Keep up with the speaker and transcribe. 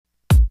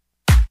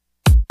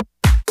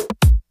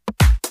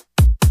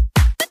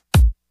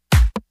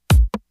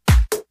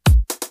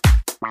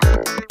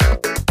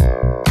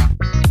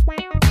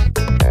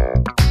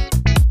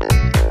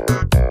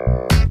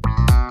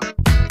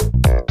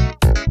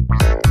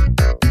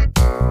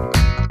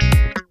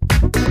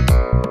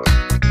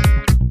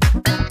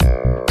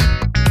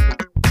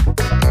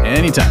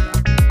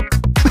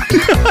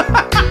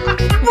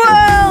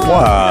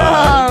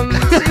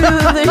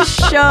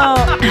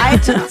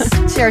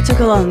Sarah took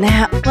a little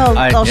nap.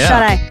 Little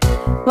shut-eye.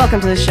 Welcome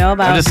to the show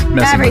about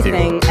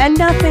everything and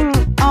nothing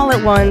all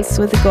at once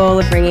with the goal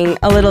of bringing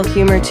a little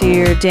humor to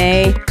your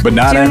day. But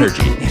not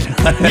energy.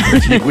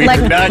 We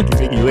are not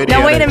giving you any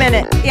Now, wait a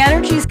minute. The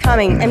energy's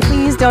coming, and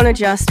please don't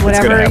adjust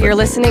whatever you're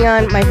listening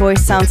on. My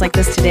voice sounds like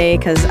this today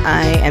because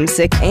I am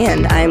sick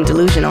and I am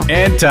delusional.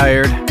 And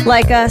tired.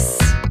 Like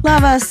us,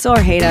 love us, or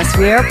hate us,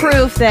 we are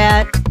proof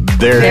that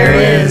there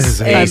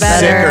is a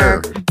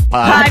better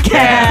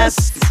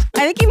podcast.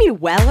 I think you mean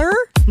Weller?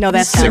 No,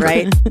 that's not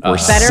right. We're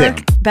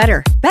sick.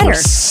 Better. We're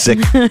sick.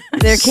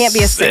 There can't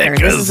be a sicker.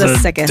 This is the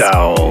sickest.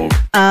 Dog.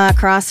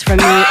 Across from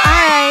me,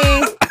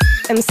 I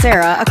am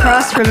Sarah.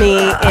 Across from me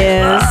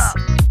is...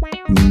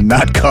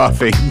 Not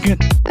coughing.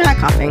 Not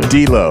coughing.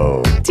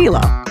 D-Lo.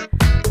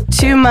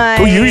 To my...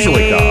 Who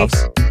usually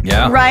coughs.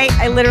 Yeah. Right.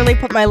 I literally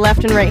put my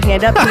left and right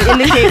hand up to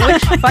indicate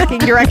which fucking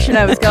direction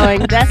I was going.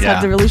 That's how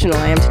delusional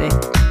I am today.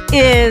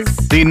 Is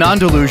the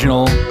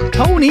non-delusional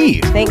Tony.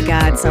 Thank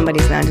God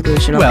somebody's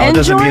non-delusional. Well, it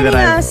doesn't mean that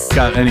I've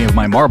got any of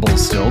my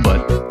marbles still,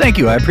 but thank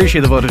you. I appreciate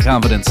the vote of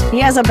confidence.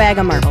 He has a bag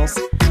of marbles.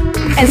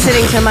 And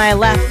sitting to my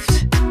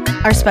left,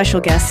 our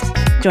special guest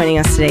joining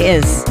us today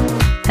is...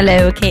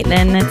 Hello,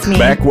 Caitlin. It's me.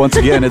 Back once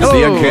again. It's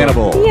the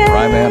uncannibal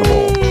rhyme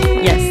animal.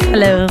 Yes.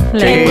 Hello.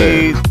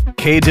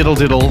 K-diddle.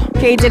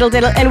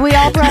 And we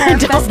all brought our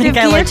festive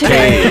gear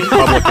today.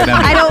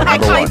 I don't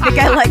actually think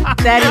I like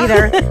that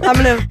either. I'm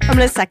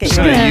gonna second you. She's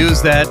gonna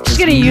use that She's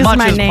gonna use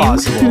my name.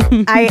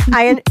 Possible.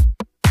 I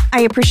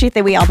appreciate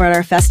that we all brought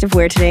our festive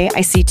wear today.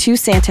 I see 2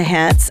 Santa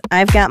hats.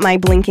 I've got my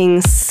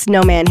blinking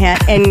snowman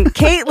hat, and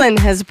Caitlin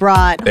has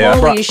brought.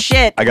 Holy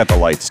shit! I got the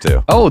lights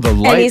too. Oh, the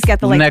light. And he's got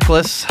the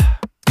necklace.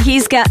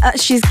 He's got.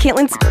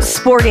 Caitlin's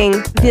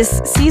sporting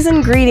this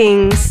season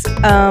greetings.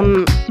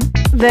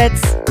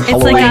 It's a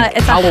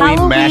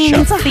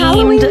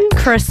Halloween themed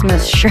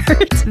Christmas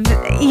shirt.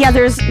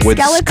 There's with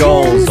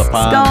skeletons, skulls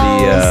upon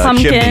the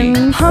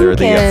pumpkins, or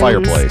the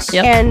fireplace.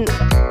 Yep. And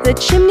the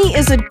chimney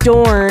is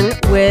adorned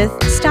with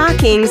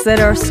stockings that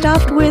are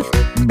stuffed with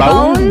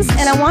bones,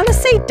 and I want to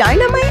say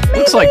dynamite. Maybe?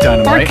 Looks like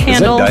dynamite. Or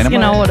candles,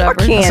 whatever. Or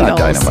candles. It's not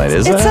dynamite,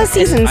 is it? It says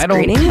season's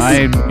greetings.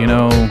 I don't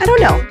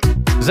know.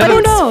 I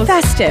don't know.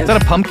 Festive. Is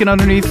that a pumpkin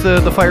underneath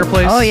the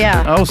fireplace? Oh,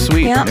 yeah. Oh,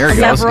 sweet. Yeah. There it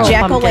goes.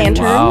 Jack-o'-lanterns.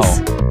 Wow.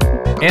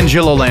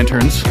 Angelo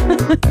lanterns.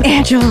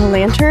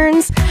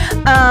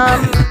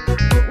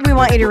 We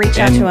want you to reach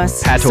out to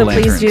us. So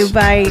please do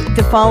by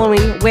the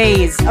following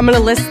ways. I'm going to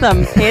list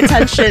them. Pay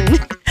attention.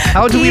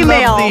 How do we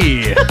love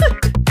thee?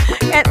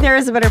 At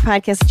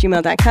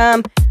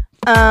thereisabetterpodcast@gmail.com.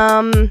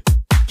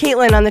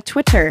 Caitlin on the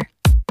Twitter.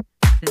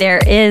 There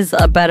is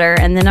a better,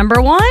 and the number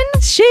 1.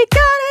 She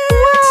got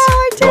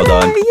it. Well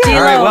done.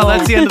 All right, well,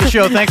 that's the end of the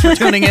show. Thanks for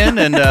tuning in,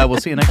 and we'll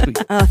see you next week.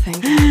 Oh,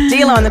 thank you.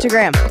 D-Lo on the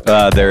Instagram.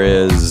 There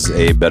is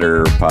a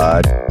better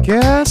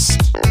podcast.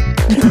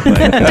 Does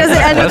it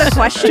end with a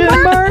question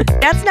mark?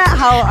 That's not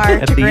how our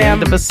At the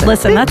end of a Instagram...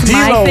 Listen, that's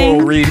my D-Lo thing.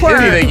 will read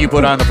anything you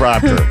put on the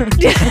prompter.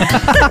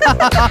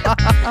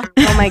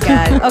 Oh my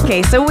God.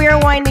 Okay, so we're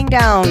winding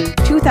down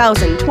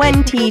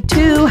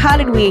 2022. How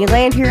did we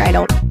land here? I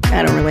don't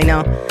really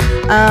know.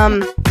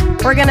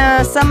 We're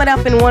gonna sum it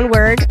up in one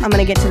word. I'm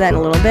gonna get to that in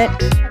a little bit.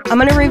 I'm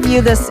gonna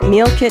review this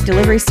meal kit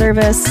delivery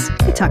service.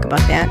 We'll talk about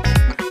that.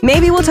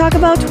 Maybe we'll talk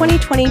about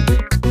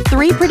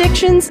 2023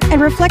 predictions and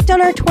reflect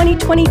on our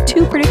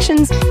 2022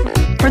 predictions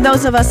for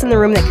those of us in the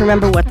room that can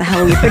remember what the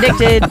hell we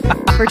predicted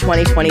for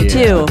 2022.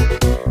 Yeah.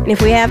 And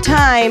if we have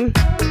time,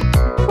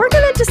 we're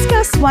going to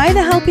discuss why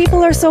the hell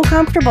people are so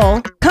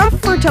comfortable.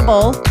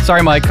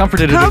 Sorry, Mike.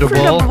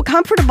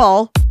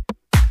 Comfortable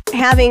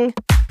having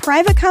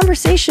private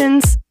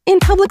conversations in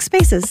public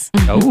spaces.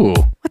 Oh.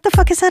 What the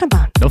fuck is that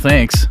about? No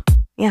thanks.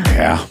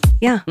 Yeah.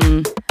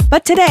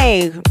 But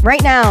today,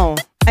 right now,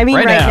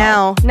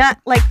 not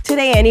like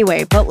today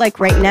anyway, but like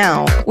right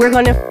now, we're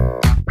going to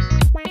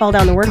fall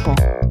down the word hole.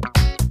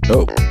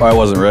 Oh, I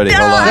wasn't ready.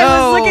 Hold on. I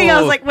was looking, I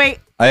was like, wait.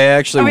 I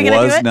actually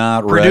was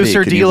not ready.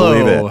 Producer Can you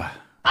believe it?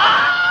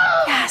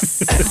 Yes.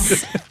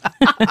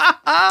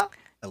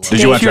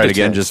 Did you want to try it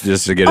again just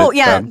to get it? Oh,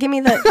 yeah. Give me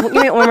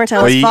it one more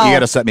time. Well, you got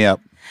to set me up.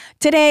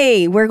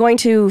 Today, we're going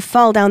to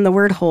fall down the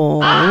word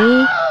hole.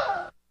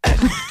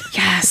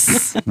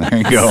 Yes. There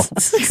you go.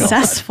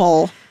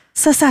 Successful.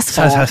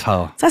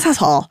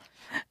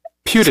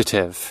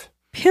 Putative.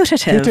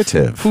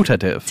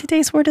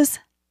 Today's word is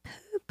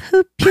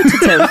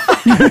putative.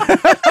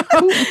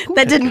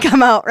 That didn't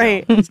come out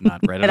right. It's not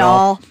right at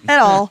all.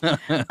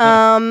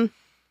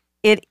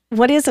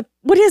 What is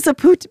a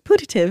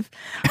putative?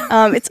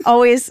 It's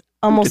always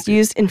almost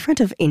used in front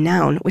of a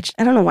noun, which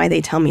I don't know why they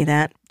tell me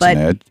that, but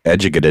it's an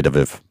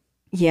adjectivative.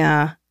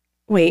 Yeah.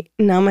 Wait,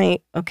 now my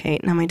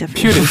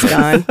definition's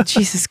gone.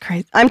 Jesus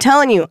Christ. I'm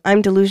telling you,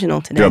 I'm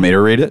delusional today. Do you want me to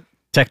read it?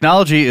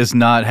 Technology is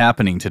not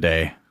happening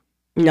today.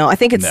 No, I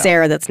think it's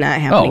Sarah that's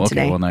not happening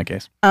today. Well, in that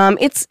case.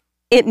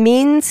 It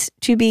means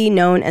to be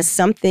known as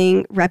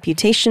something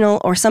reputational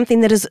or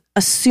something that is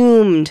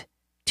assumed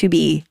to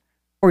be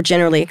or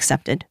generally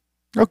accepted.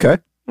 Okay.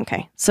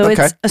 So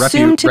it's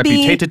assumed to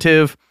be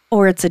reputative,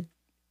 or it's a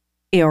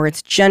or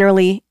it's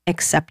generally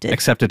accepted.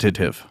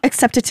 Acceptative.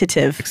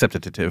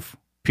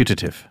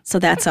 Putative. So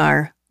that's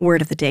our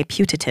word of the day,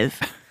 putative.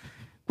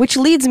 Which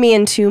leads me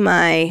into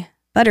my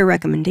butter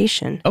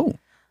recommendation. Oh.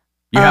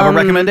 You have a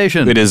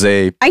recommendation. It is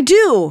a I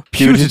do.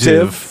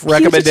 putative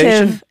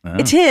recommendation.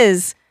 It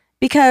is,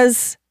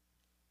 because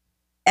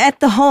at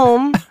the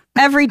home,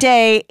 every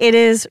day, it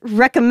is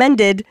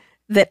recommended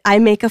that I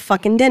make a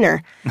fucking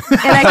dinner. And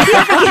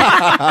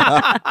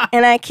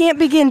I can't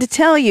begin to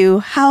tell you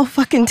how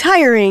fucking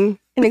tiring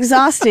and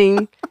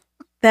exhausting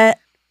that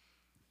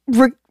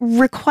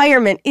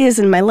requirement is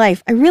in my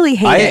life. I really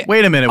hate it.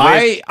 Wait a minute.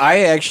 I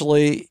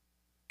actually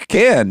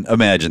can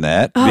imagine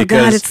that. Oh,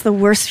 because God, it's the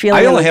worst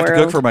feeling I only in the have to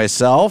world. cook for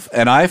myself,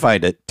 and I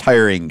find it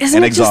tiring Isn't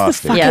and it exhausting.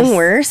 just the fucking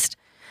worst?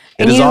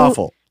 It is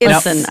awful.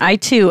 Listen, I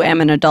too am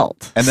an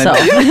adult. And then so.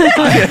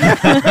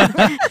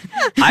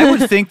 I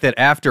would think that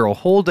after a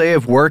whole day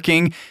of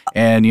working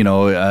and,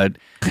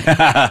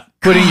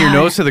 putting your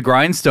nose to the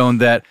grindstone,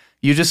 that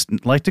you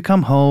just like to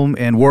come home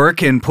and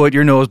work and put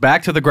your nose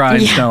back to the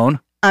grindstone.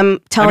 I'm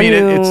telling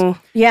you,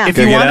 If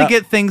you want to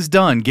get things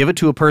done, give it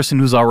to a person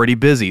who's already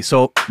busy.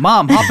 So,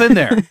 Mom, hop in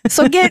there.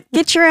 So get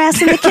your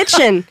ass in the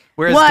kitchen.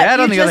 Whereas Dad,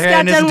 on the other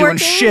hand, isn't doing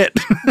shit.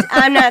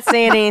 I'm not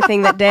saying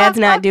anything that Dad's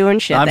not doing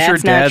shit. I'm sure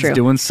That's not Dad's true.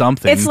 doing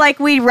something. It's like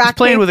we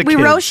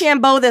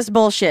Rochambeau this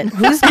bullshit.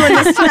 Who's doing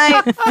this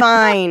tonight?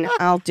 Fine,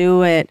 I'll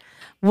do it.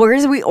 Where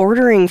is we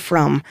ordering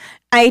from?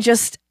 And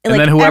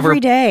then every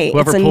day,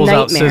 whoever it's a pulls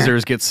nightmare. out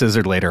scissors gets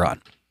scissored later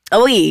on.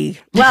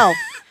 Well,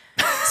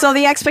 so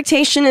the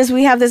expectation is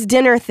we have this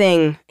dinner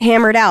thing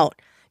hammered out.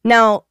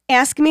 Now,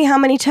 ask me how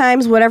many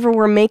times whatever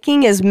we're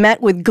making is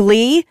met with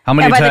glee. How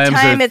many and by times the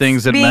time are it's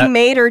things that being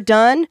made or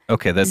done?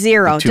 Okay, that's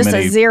zero. too Just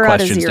many a 0 out of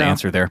questions 0. to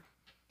answer there.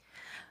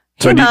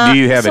 So Hey, do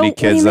you have so any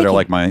what are you kids that are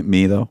making? like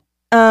me, though?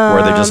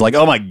 Where they're just like,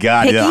 oh my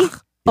God. Picky?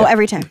 Ugh. Oh,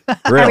 every time.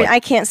 Really? I mean, I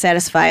can't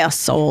satisfy a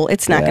soul.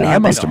 It's not going to I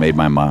happen. must have made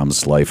my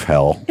mom's life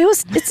hell.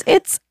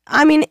 It's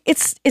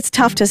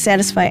tough to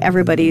satisfy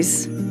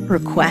everybody's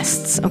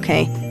requests.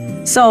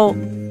 Okay, so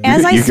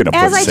as You're gonna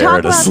I put talk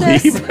Sarah to about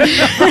sleep. this,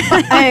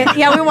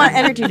 we want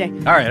energy day.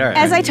 All right.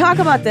 As I talk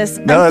about this,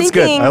 No, I'm that's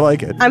thinking, good. I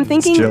like it. I'm It's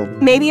thinking chill.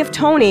 maybe if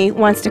Tony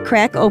wants to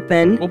crack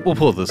open We'll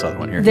pull this other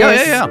one here.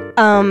 this, Yeah.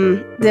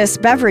 this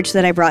beverage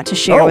that I brought to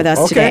share with us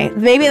okay.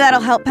 today. Maybe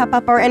that'll help pep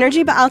up our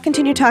energy, but I'll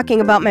continue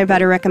talking about my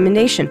better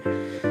recommendation.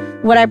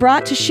 What I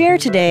brought to share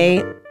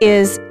today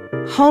is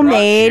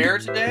homemade.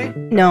 Today?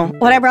 No,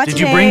 what I brought Did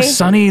today. you bring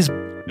Sonny's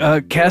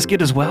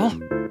casket as well?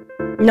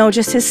 No,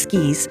 just his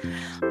skis.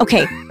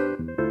 Okay.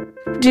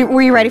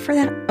 Were you ready for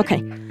that?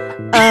 Okay.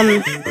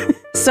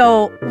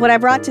 So what I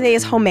brought today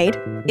is homemade.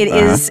 It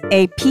is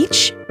a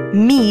peach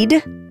mead.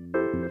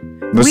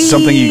 This is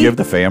something you give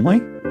the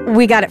family?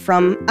 I got it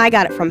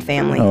from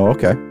family. Oh,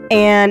 okay.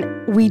 And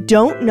we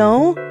don't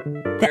know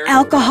the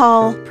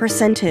alcohol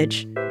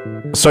percentage.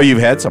 So you've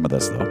had some of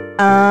this, though?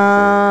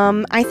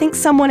 I think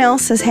someone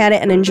else has had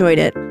it and enjoyed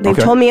it. They've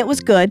told me it was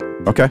good.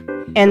 Okay.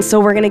 And so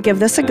we're going to give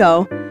this a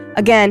go.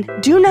 Again,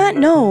 do not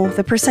know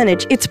the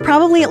percentage. It's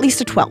probably at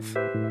least a 12.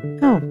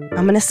 Oh,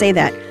 I'm going to say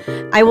that.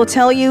 I will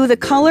tell you the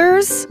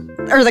colors,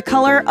 or the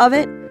color of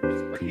it,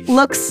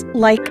 looks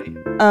like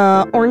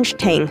orange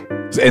tang.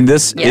 And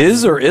this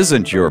is or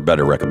isn't your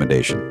better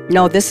recommendation?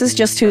 No, this is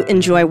just to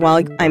enjoy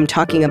while I'm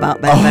talking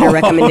about my better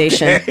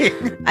recommendation. Okay.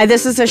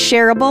 This is a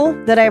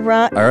shareable that I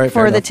brought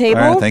for the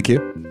table. All right, thank you.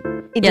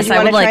 Did you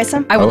want to try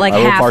some? I would like I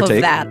will half partake.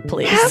 of that,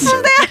 please. Half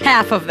of that?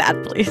 Half of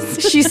that, please.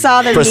 She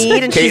saw the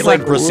mead and she's Caitlin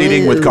like,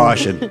 proceeding with "Ooh."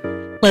 caution.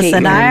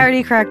 Listen, Caitlin. I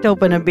already cracked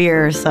open a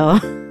beer, so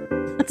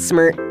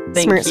Smirt.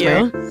 thank Smirt,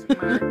 you.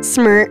 smirt.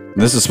 Smirt.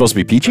 This is supposed to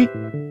be peachy?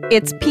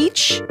 It's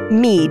peach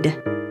mead,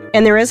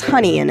 and there is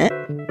honey in it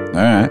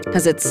All right.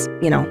 because it's,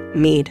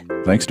 mead.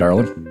 Thanks,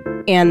 darling.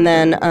 And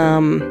then,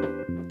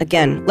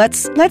 again,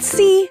 let's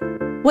see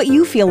what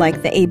you feel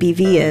like the ABV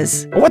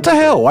is. What the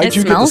hell? Why'd It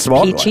you get the smells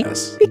small peachy.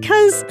 glass?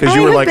 Because you I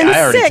were have like, been I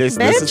already sick, tasted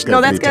bitch. this. It's No,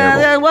 gonna that's be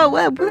terrible.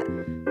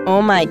 gonna.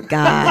 Oh my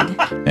God.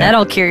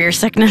 That'll cure your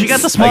sickness. She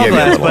got the small I gave you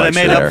a glass, little but I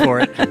made extra up for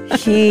it.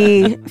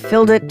 He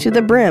filled it to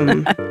the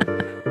brim.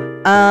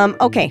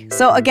 Okay,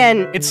 so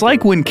again, It's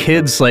like when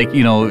kids,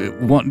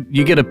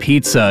 you get a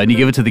pizza and you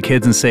give it to the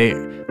kids and say,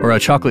 or a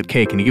chocolate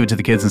cake, and you give it to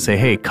the kids and say,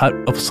 hey, cut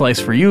a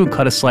slice for you,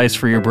 cut a slice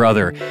for your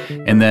brother.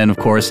 And then, of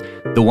course,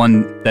 the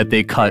one that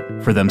they cut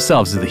for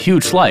themselves is the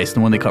huge slice.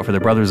 The one they cut for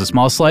their brother is a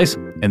small slice.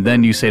 And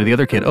then you say to the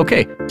other kid,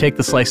 okay, take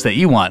the slice that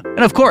you want. And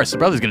of course, the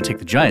brother's going to take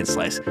the giant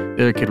slice. The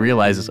other kid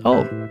realizes,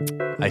 oh,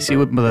 I see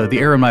what the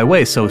error in my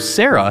way. So,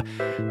 Sarah,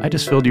 I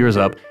just filled yours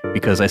up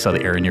because I saw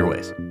the error in your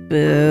ways.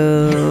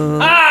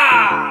 boo.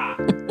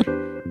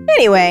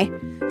 Anyway,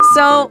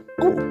 so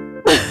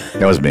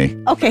That was me.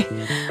 okay.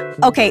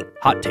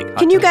 Hot take.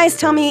 Can you guys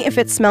tell me if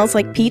it smells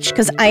like peach?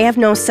 Because I have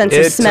no sense of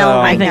It's, smell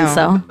I right think now.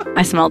 so.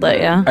 I smelled it,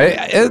 yeah.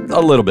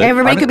 A little bit.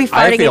 Everybody could be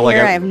farting feel in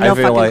here. like I have no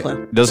feel fucking like-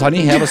 clue. Does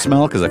honey have a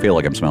smell? Because I feel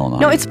like I'm smelling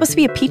honey. No, it's supposed to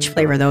be a peach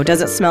flavor, though.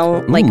 Does it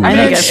smell like? Ooh, I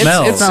think that it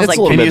smells. it smells like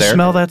a little Can bit you there.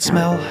 smell that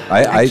smell?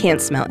 I I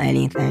can't smell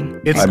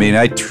anything. It's, I mean,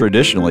 I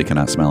traditionally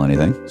cannot smell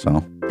anything.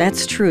 So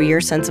That's true.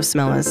 Your sense of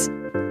smell is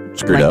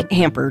screwed up.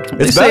 hampered.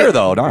 It's better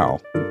though now.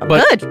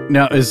 But Good.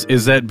 now,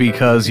 is that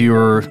because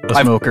you're a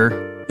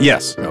smoker?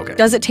 Yes. Okay.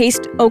 Does it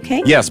taste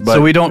okay? Yes, but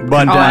So we don't.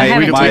 But I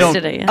haven't my,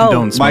 tasted it yet.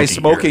 condone my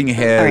smoking smoking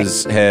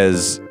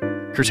has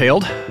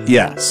curtailed.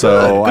 yeah.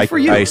 So Good for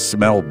you. I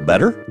smell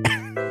better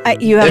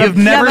You have You've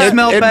never never-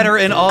 smelled in- better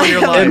in all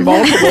your in life.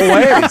 multiple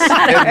ways.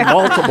 In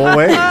multiple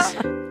ways.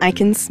 I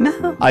can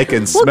smell. I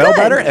can smell good.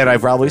 better, and I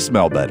probably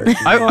smell better.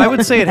 I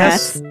would say it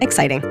That's has.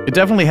 exciting. It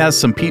definitely has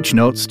some peach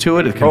notes to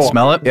it. It can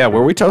smell it. Yeah,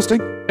 were we toasting?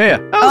 Yeah.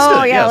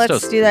 Oh, yeah, let's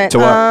let's toast. do that. To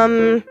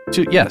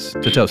what? Yes,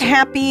 to toast.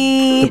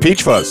 Happy The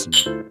peach fuzz.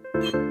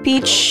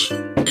 peach.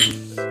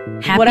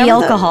 Happy whatever the-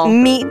 alcohol.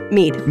 Mead.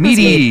 Let's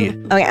Meaty.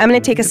 Okay, I'm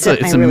going to take a It's sip.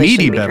 a I really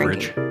meaty shouldn't be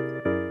beverage.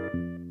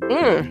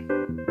 drinking.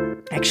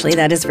 Actually,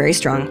 that is very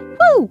strong.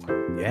 Woo!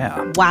 Yeah.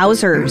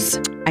 Wowzers.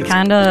 I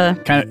kind of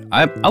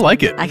I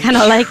like it.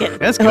 like it.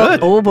 That's good.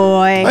 Oh,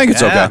 boy. I think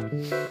it's Yeah. okay.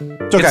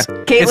 It's okay.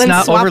 Caitlin's It's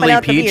not swapping overly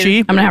out the beer. peachy.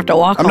 I'm gonna have to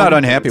walk I'm home. not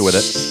unhappy with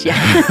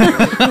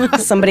it.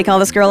 Somebody call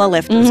this girl a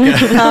lift.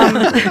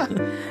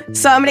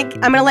 So I'm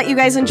gonna let you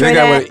guys You enjoy think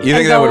that. you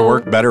think and that would go-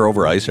 work better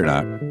over ice or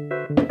not?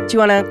 Do you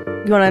wanna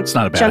It's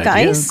not a bad chunk of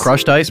idea. ice?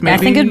 Crushed ice, maybe. I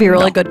think it'd be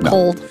really good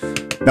cold.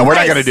 No, we're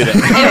not going to do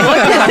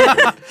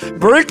that.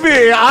 Bring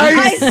me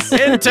ice.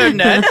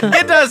 Internet.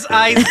 It does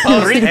ice.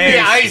 Bring me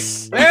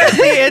ice. Where's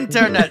the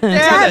internet?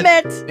 Damn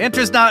it.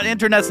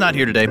 Internet's not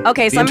here today.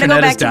 Okay, so The I'm gonna go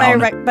internet back is to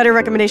my down. better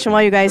recommendation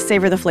while you guys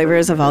savor the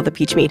flavors of all the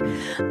peach mead.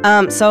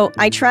 So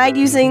I tried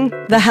using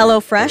the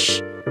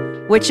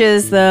HelloFresh, which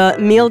is the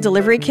meal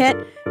delivery kit,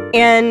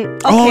 and okay,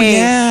 Oh,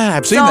 yeah.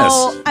 I've seen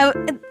so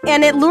this.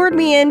 and it lured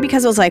me in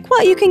because it was like,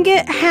 well, you can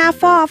get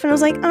half off, and I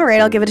was like, all right,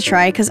 I'll give it a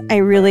try because I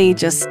really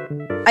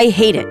I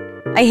hate it.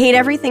 I hate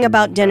everything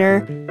about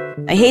dinner.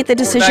 I hate the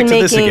decision Back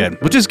to this making. again.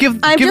 Well, just give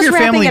I'm just your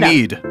family wrapping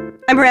it mead.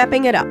 I'm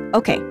wrapping it up.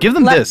 Okay, Give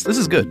them this. This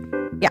is good.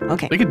 Yeah,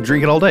 okay. They could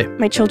drink it all day.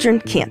 My children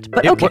can't,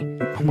 but Yeah, okay.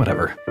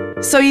 Whatever.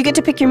 So you get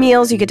to pick your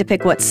meals, you get to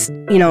pick what's,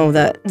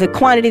 the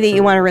quantity that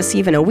you want to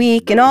receive in a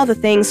week and all the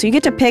things. So you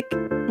get to pick,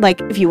 like,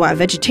 if you want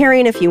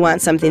vegetarian, if you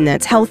want something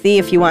that's healthy,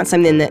 if you want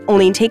something that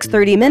only takes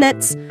 30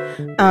 minutes.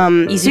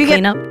 Easy you get-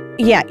 cleanup.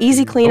 Yeah,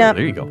 easy cleanup. Oh,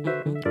 there you go.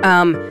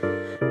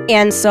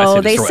 And I so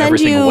say they just throw send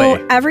everything you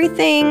away.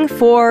 everything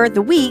for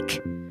the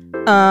week.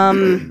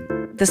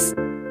 This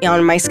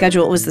on my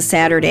schedule it was the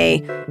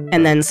Saturday,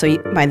 and then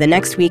by the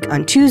next week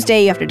on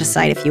Tuesday you have to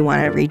decide if you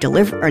want to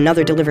redeliver or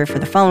another deliver for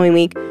the following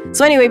week.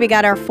 So anyway, we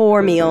got our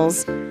 4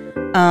 meals.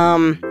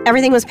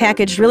 Everything was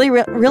packaged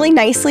really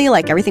nicely.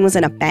 Like everything was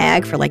in a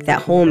bag for like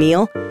that whole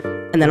meal,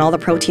 and then all the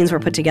proteins were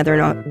put together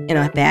in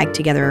a bag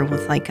together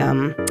with like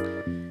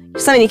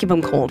something to keep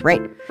them cold,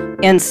 right?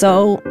 And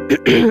so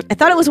I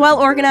thought it was well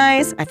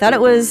organized. I thought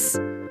it was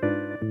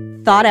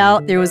thought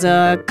out. There was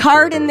a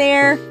card in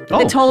there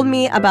that told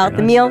me about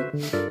the meal,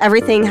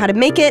 everything, how to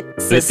make it.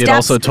 It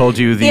also told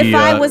you the. If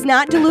I was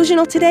not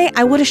delusional today,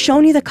 I would have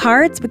shown you the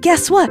cards. But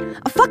guess what?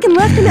 I fucking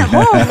left them at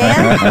home,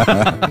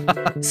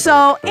 man.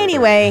 So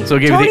anyway, So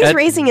it gave you the Tony's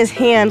raising his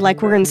hand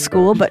like we're in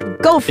school,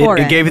 but go for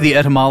it. It gave you the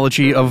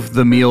etymology of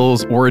the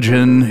meal's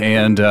origin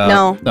and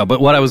No.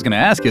 But what I was going to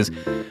ask is,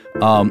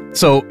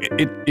 so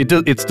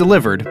it's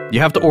delivered. You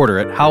have to order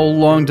it. How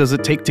long does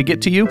it take to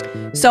get to you?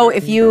 So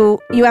if you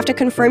have to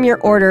confirm your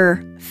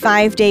order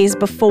 5 days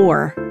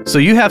before. So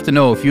you have to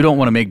know if you don't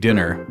want to make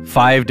dinner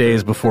 5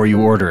 days before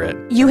you order it.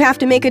 You have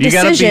to make a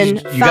decision.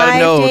 You gotta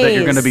know 5 that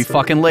you're going to be days.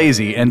 fucking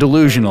lazy and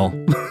delusional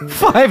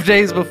 5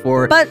 days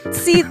before. But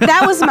see,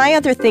 that was my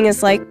other thing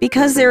is like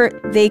because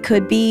they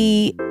could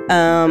be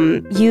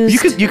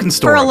used you can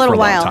store for a it little for a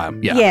while. long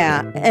time.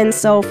 Yeah. And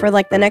so for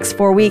like the next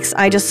 4 weeks,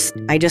 I just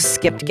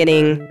skipped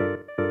getting.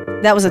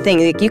 That was the thing.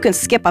 Like you can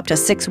skip up to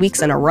 6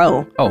 weeks in a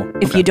row.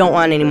 If you don't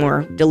want any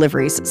more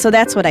deliveries. So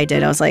that's what I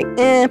did. I was like,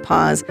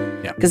 pause.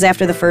 Yeah. Because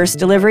after the first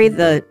delivery,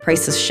 the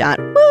prices shot.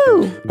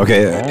 Woo!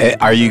 Okay,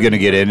 are you going to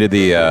get into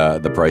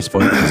the price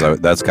point? Because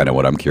that's kind of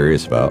what I'm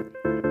curious about.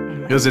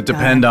 Does it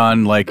depend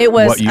on like It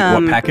was,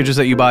 what packages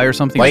that you buy or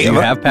something? Like, Do you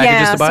have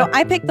packages Yeah, to buy? so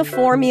I picked the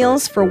 4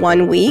 meals for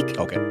 1 week.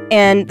 Okay.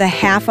 And the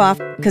half off,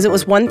 because it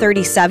was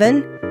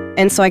 $137.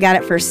 And so I got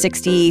it for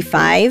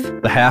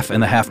 $65. The half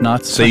and the half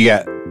nuts. So you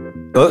got.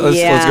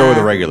 Let's go with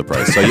the regular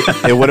price. So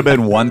it would have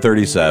been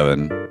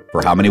 $137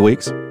 for how many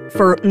weeks?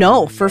 For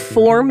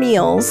 4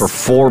 meals. For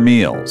 4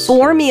 meals.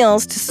 4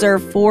 meals to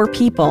serve 4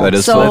 people. That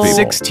is so, 4 people.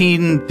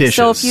 16 dishes.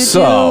 So if you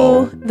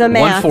So, do the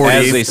math,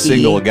 140 As a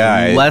single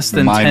guy, less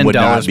than mine $10 would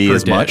not be per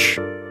as dish. much.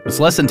 It's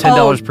less than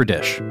 $10 per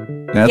dish.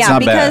 That's yeah, not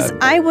because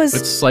bad. I was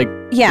It's like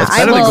yeah, it's I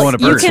better than was going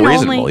to You Burt's. can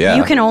reasonable, only yeah.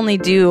 you can only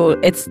do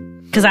it's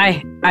because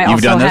I You've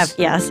also done have this?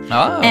 yes.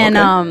 Oh, And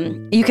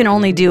okay. you can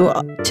only do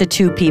to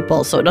 2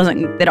 people, so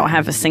they don't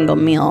have a single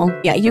meal.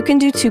 yeah, you can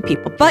do 2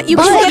 people, but you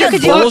But can you get could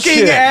a do-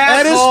 Bullshit.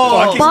 That is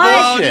fucking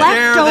But bullshit.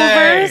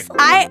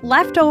 leftovers,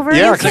 leftovers.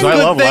 Yeah, you 'cause can- I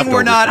love We're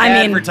leftovers. not I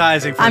mean,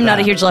 advertising for I'm not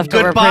that. a huge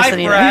leftover Goodbye, person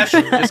either. Fresh.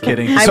 Just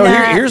kidding. I'm So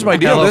not- here's my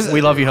deal. Hello,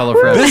 we love you, Hello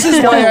Fresh. This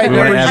is why I We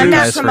wanna never advertise I'm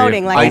not for you.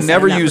 promoting like I said,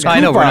 never I'm not use I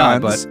coupons. know we're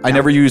not, but- I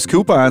never use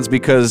coupons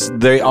because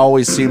they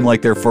always seem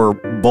like they're for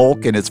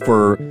bulk and it's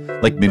for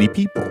like many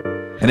people.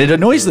 And it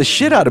annoys the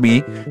shit out of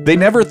me. They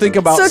never think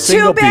about So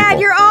single too bad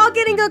people. you're all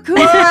getting a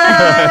coupon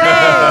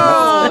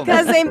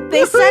because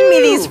they send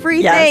me these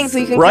free things so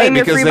you can claim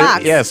your free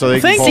box. Yeah, so they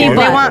Thank can you.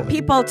 pull They it. want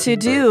people to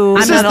do.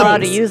 I'm not the- allowed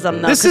to use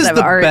them though. This is I've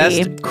the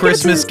already. best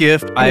Christmas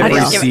gift I've I'll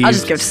received. I'll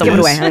just give it to someone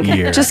this away, huh?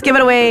 year. Just give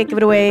it away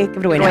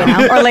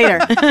now. Or later.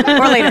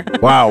 Or later.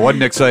 Wow, what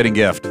an exciting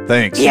gift.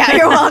 Thanks. Yeah,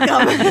 you're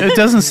welcome. It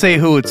doesn't say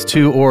who it's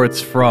to or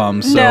it's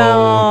from. So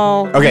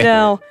No. Okay.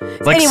 No.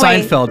 like Anyway.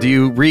 Seinfeld, do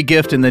you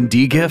re-gift and then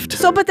de-gift?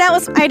 So, but that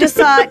was, I just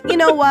thought, you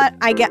know what?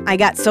 I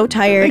got so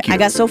tired. I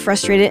got so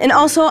frustrated. And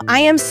also, I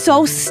am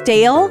so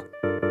stale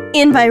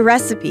in my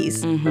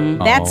recipes.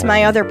 That's Oh.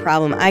 my other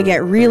problem. I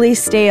get really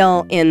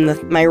stale in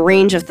my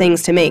range of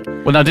things to make.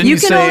 Well, now didn't you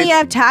can say? only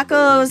have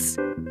tacos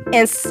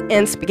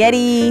and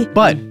spaghetti.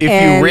 But if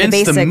and you the rinse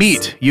the basics.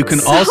 meat, you can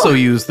So- also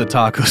use the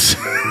tacos.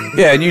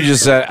 Yeah, and you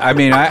just said, I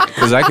mean,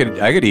 because I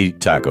could eat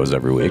tacos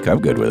every week. I'm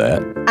good with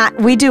that.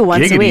 We do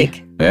once Giggity. a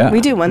week. Yeah. We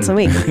do once a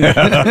week.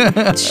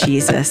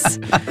 Jesus.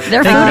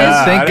 Their food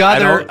Thank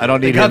God I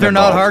don't need they're him not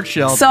involved. hard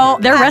shelled. So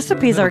their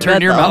recipes are Turn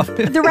good your though. mouth.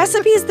 the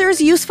recipes, there's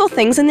useful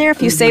things in there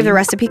if you save the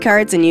recipe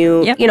cards and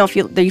you, Yep. you know, if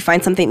you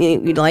find something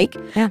you'd like.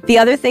 Yeah. The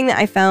other thing that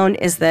I found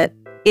is that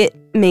it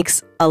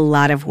makes a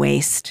lot of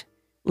waste.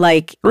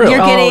 Like Really?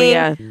 you're Oh, getting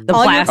yeah. The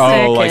all your- plastic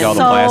Oh, like and all the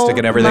so plastic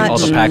and everything? much All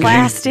the packaging?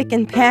 plastic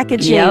and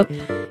packaging. Yep.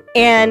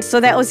 And so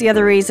that was the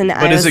other reason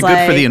I But was is it like,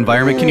 good for the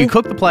environment? Can you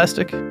cook the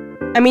plastic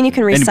I mean, you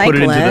can and recycle put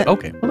it into it. the?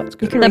 Okay, well that's You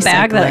good. can The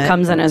bag recycle that it. it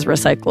comes in is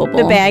recyclable.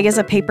 The bag is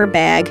a paper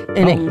bag,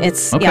 and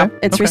it's Okay,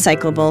 it's okay.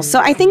 recyclable. So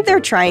I think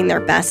they're trying their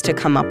best to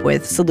come up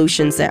with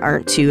solutions that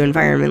aren't too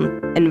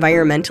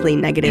environmentally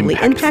negatively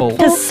Impactful. impactful.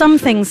 Because some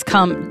things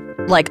come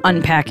like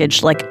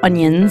unpackaged, like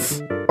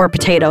onions or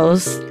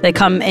potatoes. They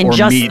come in Or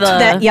just meat.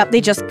 the.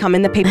 They just come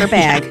in the paper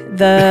bag.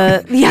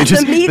 The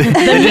Just, the meat.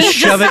 they just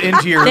shove it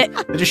into your. They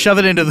just shove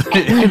it into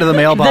the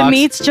mailbox. The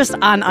meat's just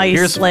on ice,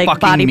 Here's like fucking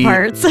body meat.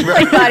 parts.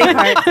 like body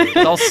part.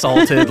 It's all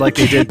salted like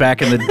they did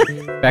back in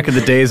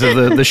the days of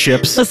the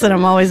ships. Listen,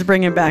 I'm always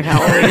bringing back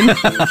Halloween.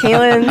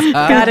 Kaylin's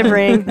gotta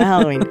bring the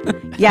Halloween.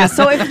 Yeah.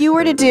 So if you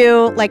were to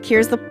do like,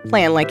 here's the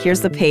plan. Like,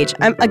 here's the page.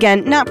 I'm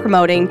again not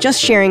promoting,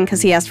 just sharing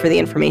because he asked for the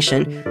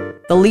information.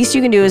 The least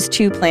you can do is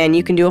 2 plan.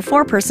 You can do a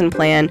 4-person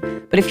plan,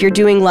 but if you're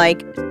doing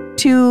like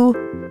 2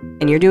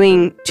 and you're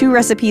doing 2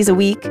 recipes a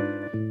week,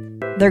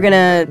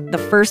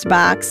 the first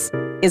box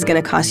is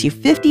gonna cost you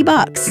 $50.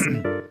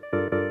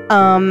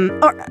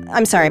 Or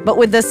I'm sorry, but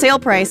with the sale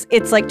price,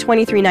 it's like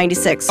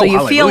 $23.96. So Oh,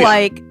 you feel hallelujah.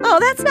 like, oh,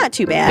 that's not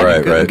too bad.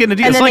 Right, right. Getting a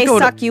deal. And It's then like they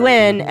going suck you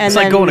in, and it's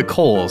then like going to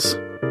Kohl's.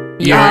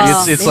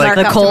 Yes. It's they like mark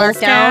the up to Kohl's mark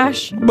down.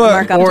 stash.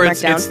 Mark up to or mark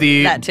it's down.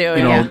 the That too, you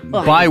know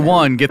yeah. buy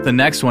one get the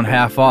next one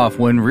half off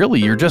when really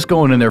you're just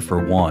going in there for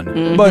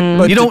one.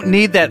 But You don't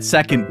need that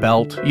second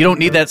belt. You don't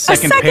need that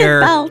second, second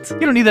pair. belt. You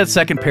don't need that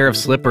second pair of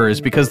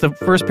slippers because the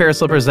first pair of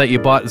slippers that you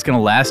bought is going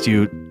to last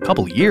you a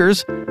couple of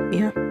years.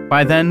 Yeah.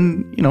 By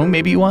then,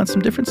 maybe you want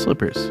some different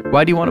slippers.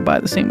 Why do you want to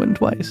buy the same one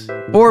twice?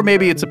 Or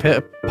maybe it's a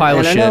pile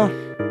of I shit,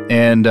 don't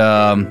and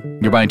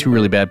you're buying 2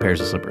 really bad pairs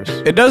of slippers.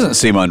 it doesn't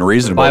seem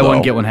unreasonable. Buy one,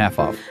 though. get one half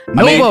off.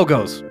 No mean-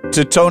 logos.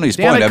 To Tony's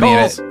Damn point, it, I mean,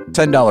 Kohl's.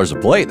 $10 a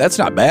plate. That's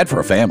not bad for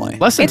a family.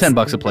 Less than It's-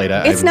 $10 a plate.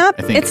 It's I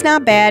think. it's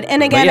not bad.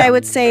 And again, yeah. I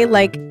would say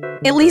like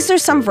at least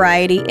there's some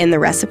variety in the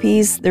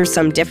recipes. There's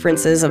some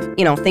differences of,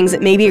 things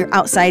that maybe are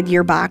outside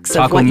your box of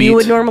Taco what meat. you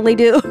would normally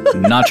do.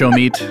 Nacho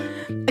meat.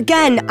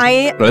 Again,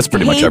 I Well, that's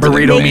pretty much hate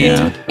everything. Burrito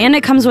making- meat. And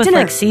it comes with Dinner.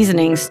 like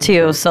seasonings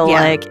too. So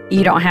Yeah. like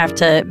you don't have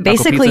to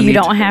basically pizza you meat.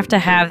 don't have to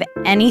have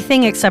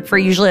anything except for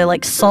usually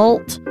like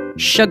salt,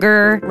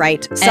 sugar,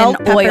 Right. Salt,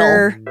 and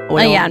oil.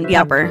 oil. Yeah, and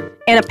Yep. pepper.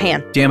 And a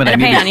pan. Damn it! And I a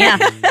need pan, to,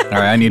 yeah.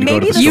 All right, I need to go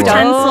Maybe to the the store.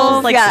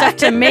 Utensils, like Yeah. stuff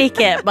to make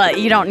it, but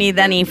you don't need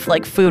any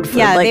like food.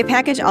 Yeah, like, they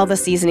package all the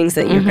seasonings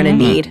that you're going to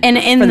need and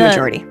in for the the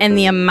majority. and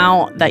the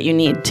amount that you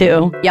need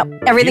too. Yep.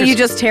 Everything, you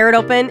Here's- just tear it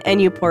open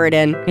and you pour it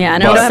in. Yeah,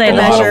 and But I would a say the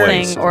lot of whole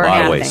waste, thing or a lot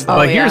of half waste. thing. But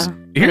Oh, here's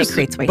yeah. it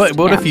creates waste. But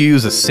what Yeah. if you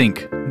use a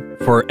sink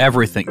for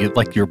everything,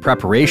 like your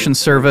preparation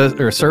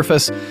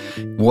surface?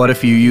 What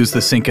if you use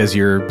the sink as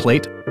your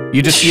plate?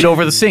 You just eat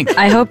over the sink.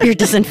 I hope you're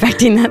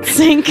disinfecting that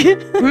sink.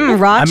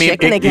 Raw I mean,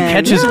 chicken it again.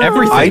 catches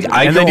everything,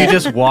 I and then you don't-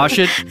 just wash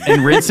it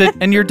and rinse it,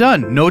 and you're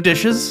done. No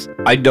dishes.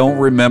 I don't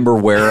remember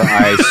where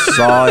I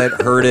saw it,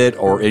 heard it,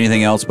 or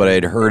anything else, but I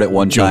had heard at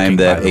one time Joking,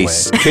 that by the a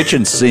way.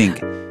 kitchen sink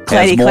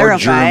Glad has he more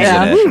clarified.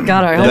 germs in it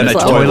God, I than hope a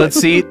so. toilet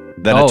seat.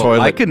 than a toilet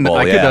I can. bowl,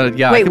 I could.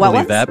 yeah. I Wait, could what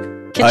believe was? that.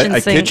 Kitchen a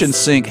sinks. kitchen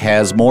sink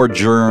has more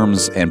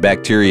germs and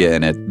bacteria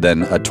in it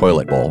than a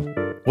toilet bowl.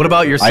 What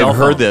about your cell I've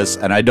heard phone? this,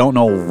 and I don't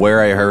know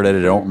where I heard it.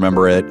 I don't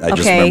remember it. I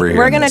just Okay, remember hearing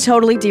we're going to this.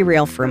 totally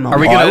derail for a moment. Are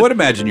we Oh, gonna- I would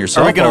imagine your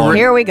cell Are we gonna? phone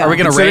Here we go. Are we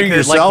gonna Considering rank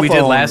your it like cell we did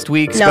phone last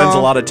week? spends a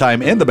No. lot of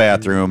time in the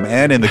bathroom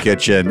and in the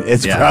kitchen.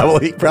 It's Yeah.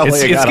 probably It's got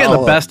getting all the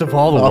of- best of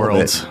all the all of it.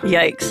 worlds.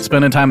 Yikes.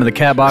 Spending time in the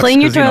cat box.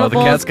 Clean your 'cause, the toilet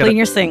cat's bowls, got clean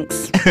your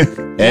sinks.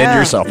 and Yeah.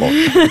 your cell phone.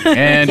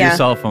 and your Yeah.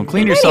 cell phone.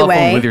 Clean your cell phone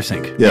Anyway. with your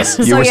sink. Yes,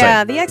 you So were yeah,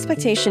 saying. the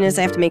expectation is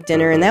I have to make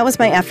dinner, and that was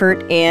my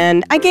effort,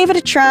 and I gave it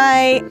a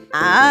try.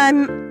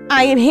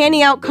 I am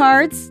handing out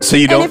cards. So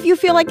you don't. And if you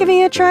feel like giving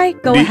it a try,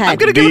 go ahead. I'm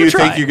gonna do give it you a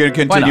try. think you're going to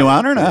continue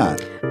on or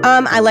not?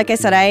 Like I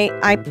said,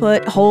 I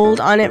put hold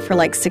on it for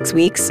like 6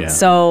 weeks. Yeah.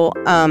 So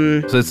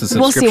So it's a subscription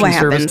we'll see what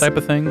service happens. type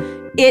of thing.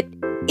 It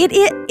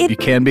You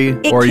can be,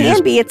 It or you can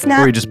just, be. It's or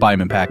not. you just buy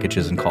them in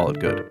packages and call it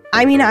good.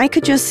 I mean, I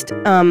could just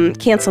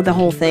cancel the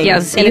whole thing. Yeah,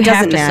 so and you it have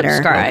doesn't to matter.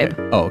 subscribe.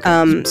 Okay. Oh,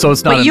 okay. So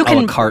it's not But an you a la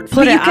can carte.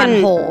 put you it can-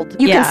 on hold.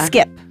 You Yeah. can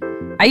skip.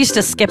 I used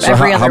to skip So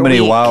every other how many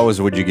week. wows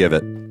would you give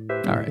it?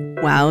 All right.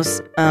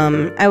 Wows.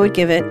 I would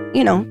give it,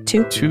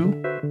 2.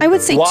 2. I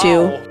would say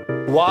 2.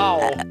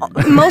 Wow.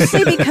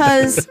 Mostly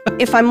because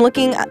if I'm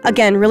looking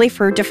again, really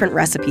for different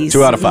recipes.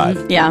 2 out of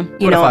 5. Yeah. You 4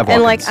 to know, 5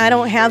 and like walk-ins. I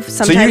don't have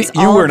So sometimes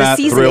you all were of the not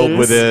seasonings. thrilled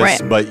with this,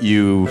 Right. but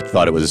you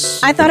thought it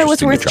was. I thought it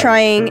was interesting worth to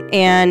try. trying,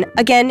 and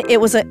again,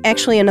 it was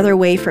actually another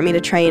way for me to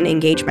try and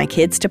engage my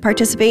kids to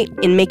participate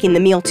in making the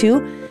meal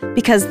too,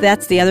 because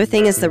that's the other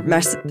thing is the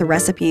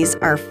recipes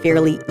are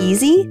fairly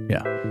easy,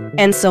 Yeah.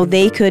 and so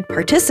they could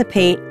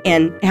participate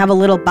and have a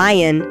little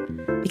buy-in,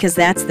 because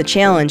that's the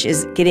challenge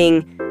is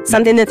getting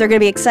something that they're going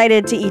to be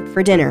excited to eat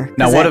for dinner. 'cause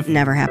Now, what that if-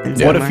 never happens?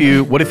 What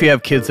anymore. if you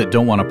have kids that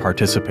don't want to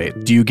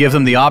participate? Do you give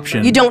them the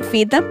option? You don't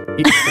feed them?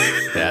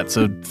 That's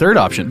a third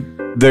option.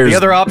 There's The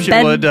other option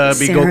Bed- would be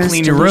go Sarah's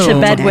clean your delicious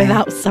room. To bed Okay.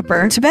 without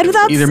supper. To bed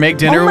without Either make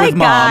dinner oh my with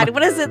mom. God,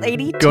 what is it,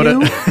 82? Go to-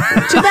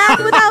 To bed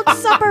without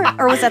supper?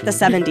 Or was that the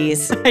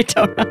 70s? I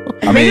don't know.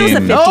 I Maybe it was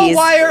mean, the 50s.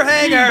 wire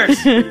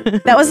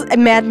hangers. That was a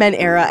Mad Men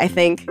era, I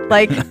think.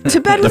 Like, to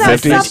bed The without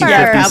 50s? supper.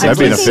 Yeah, I'm that'd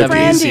be the drinking 50s,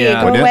 brandy. yeah. Go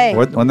Wasn't it? away.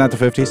 Wasn't that the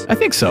 50s? I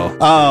think so.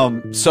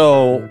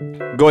 So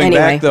going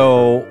Anyway. back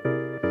though,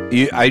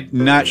 I'm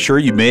not sure.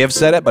 You may have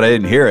said it, but I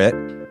didn't hear it.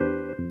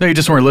 No, you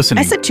just weren't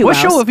listening. I said 2 What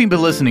hours. show have you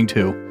been listening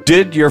to?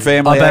 Did your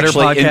family A better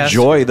actually podcast?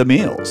 enjoy the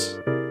meals?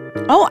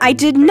 Oh, I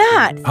did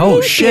not. Oh,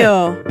 Thank shit.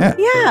 you.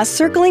 Yeah.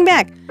 Circling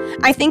back.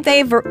 I think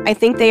they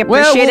appreciated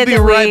Well, we'll be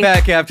that right we,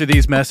 back after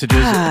these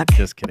messages. Fuck.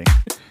 Just kidding.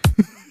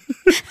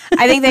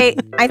 I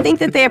think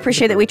that they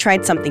appreciate that we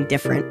tried something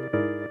different.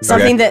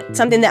 Something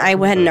that I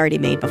hadn't already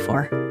made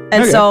before.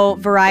 And Okay. so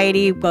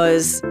variety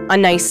was a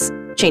nice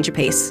change of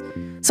pace.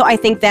 So I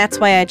think that's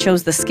why I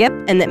chose the skip,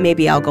 and that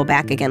maybe I'll go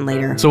back again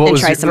later So what and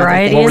was try your some other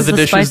variety? things. What were is the the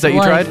dishes spice that of you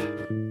life. tried?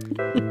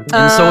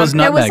 And so was There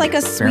nutmeg. was like a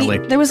apparently.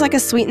 sweet. There was like a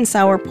sweet and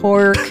sour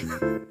pork.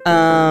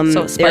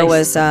 So it's there spice.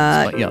 was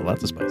Yeah,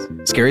 lots of spice.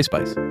 Scary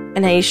spice.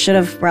 and I should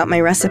have brought my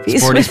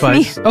recipes Sporty with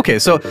spice. me. Okay,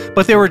 so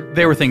but they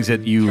were things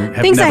that you have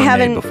Things I never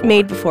haven't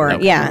made before.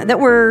 Okay. Yeah, that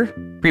were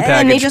and they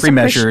Prepackaged, just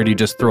pre-measured. You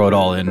just throw it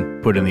all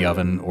in, put it in the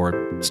oven or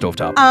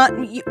stovetop.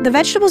 the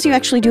vegetables you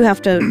actually do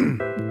have to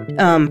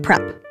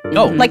prep.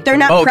 Oh, Like they're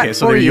not oh, prepped okay.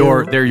 So for they're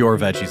you. they're your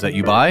veggies that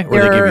you buy,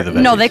 or they give you the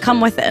veggies. No, they come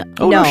with it.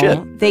 Oh no,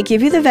 shit. They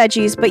give you the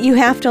veggies, but you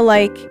have to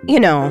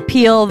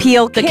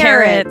Peel the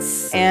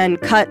carrots. and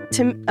cut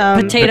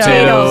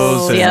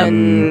Potatoes,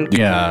 and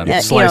yeah,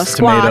 sliced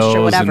squash or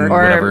tomatoes whatever. and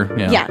Or- whatever.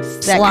 Yeah.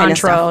 Yes, that kind of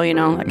stuff.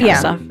 cilantro, that kind Yeah. of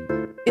stuff.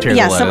 Cherry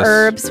Yeah, some lettuce.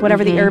 herbs,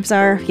 whatever the herbs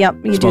are. Yep,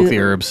 you Smoke do. the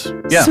herbs.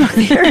 Yeah, Smoke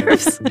the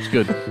herbs. it's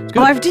good. It's good.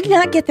 Oh, I did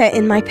not get that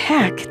in my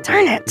pack.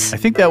 Darn it. I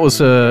think that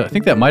was. I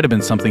think that might have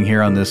been something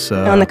here on this.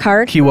 On the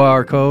card?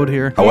 QR code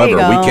here. There you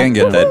However, we go. can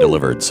get that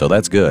delivered, so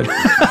that's good.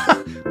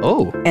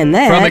 Oh, And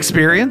that from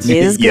experience,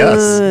 is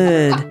Yes.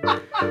 good.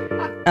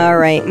 All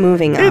right,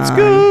 moving on. it's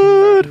good.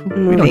 We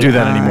don't Moving do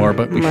that on. anymore,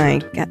 but we My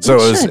should. God. So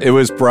we it was, should. it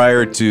was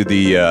prior to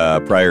the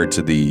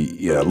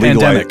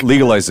Pandemic.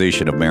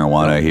 legalization of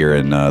marijuana here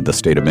in the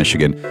state of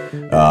Michigan.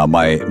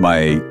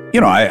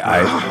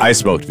 I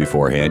smoked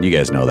beforehand. You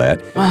guys know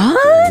that.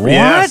 What?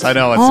 Yes, I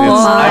know. It's my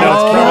I know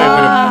it's probably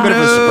a bit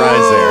of a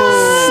surprise there.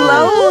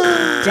 Slow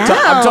down. So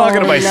I'm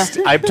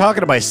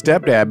talking to my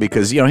stepdad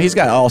because he's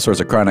got all sorts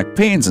of chronic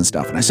pains and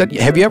stuff. And I said,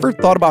 "Have you ever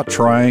thought about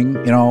trying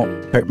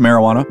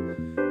marijuana?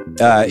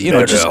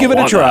 Just give it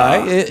a try.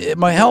 It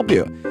might help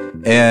you."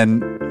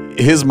 And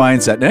his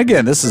mindset, and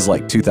again, this is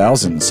like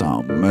 2000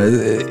 something.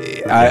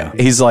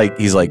 He's like,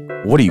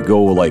 what do you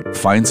go like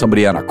find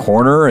somebody on a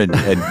corner and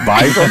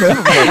buy from him?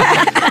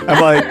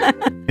 I'm like,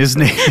 His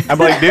name. I'm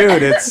like,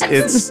 dude, it's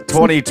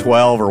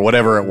 2012 or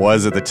whatever it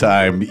was at the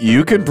time.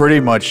 You can pretty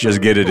much just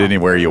get it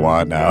anywhere you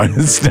want now.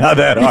 It's not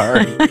that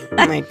hard.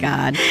 Oh my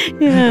God.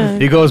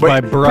 He goes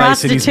by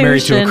Bryce, and he's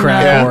married to a Prostitution,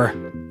 crack yeah.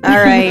 whore. All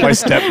right. My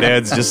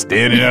stepdad's just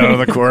standing out on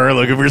the corner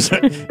looking for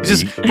some.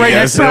 Just He right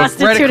has next it.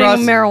 to right Prostituting across.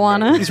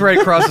 marijuana. He's right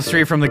across the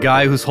street from the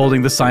guy who's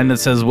holding the sign that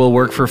says "We'll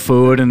work for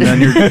food," and then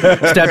your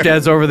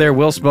stepdad's over there.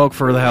 We'll smoke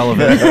for the hell of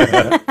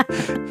it.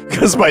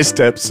 Because my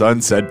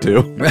stepson said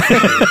to.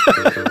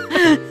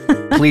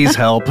 Please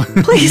help.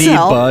 Please Need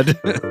help. bud.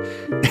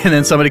 And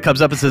then somebody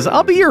comes up and says,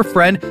 "I'll be your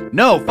friend."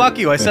 No, fuck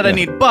you. I said I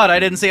need bud. I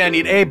didn't say I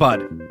need a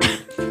bud.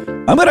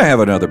 I'm gonna have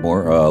another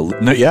more.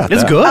 Yeah,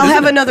 It's that. good. I'll isn't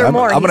have it? another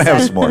more. I'm gonna he have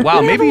said. some more.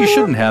 Wow, maybe you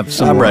shouldn't have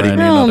some I'm more ready.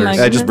 any Oh, others.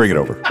 my Just bring it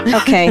over.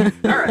 Okay.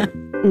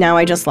 Now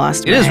I just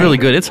lost. It is my- really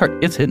good. It's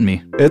hard. It's hitting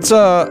me. It's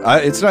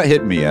not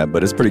hitting me yet,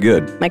 but it's pretty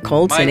good. My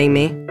cold's hitting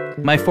me.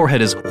 My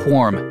forehead is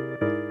warm.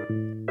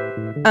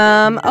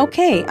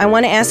 Okay. I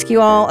want to ask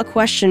you all a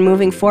question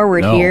moving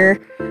forward No. here.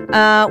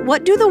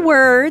 What do the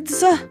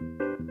words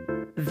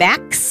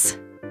vax,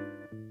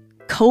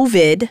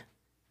 COVID,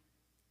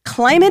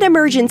 climate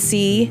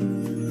emergency,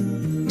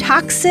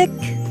 toxic,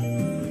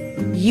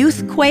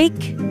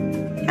 youthquake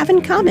have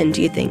in common,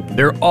 do you think?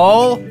 They're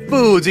all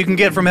foods you can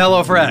get from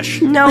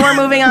HelloFresh. No, we're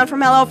moving on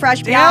from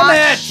HelloFresh. Damn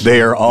it!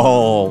 They are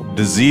all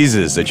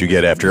diseases that you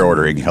get after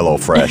ordering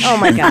HelloFresh. Oh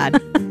my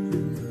God.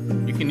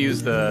 You can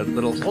use the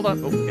little. Hold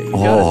on. Okay, you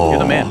got it. You're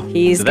the man.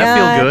 Did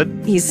that feel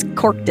good? He's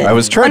corked it. I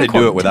was trying to do it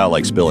Uncorked. without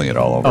like spilling it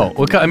all over. Oh,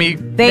 well, I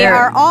mean, They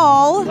are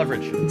all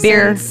leverage.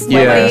 Beer. Since nobody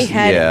Yes,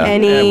 had yeah.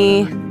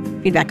 any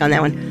feedback on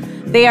that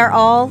one. They are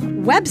all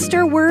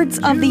Webster words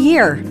of the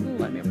year.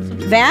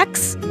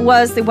 Vax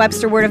was the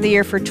Webster word of the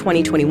year for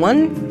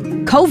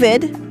 2021.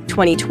 COVID,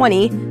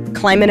 2020.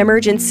 Climate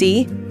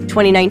emergency,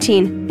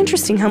 2019.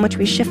 Interesting how much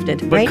we shifted,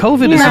 But right?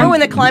 COVID is Remember on- when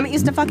the climate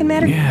used to fucking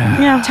matter?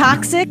 Yeah.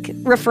 Toxic,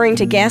 referring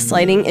to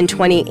gaslighting in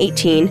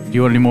 2018. Do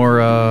you want any more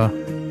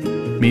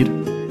meat,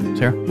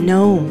 Sarah?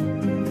 No,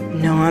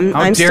 I'm How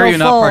I'm dare still you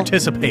not full.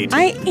 participate?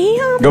 I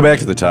am. Go back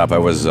to the top. I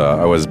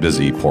was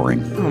busy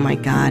pouring. Oh my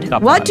God.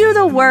 Top What five. do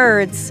the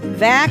words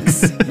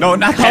vax? No,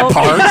 not that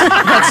part.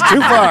 That's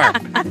too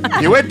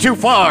far. You went too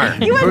far.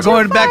 We're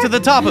going back to the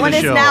top of What the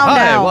is show. now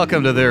Hi, now?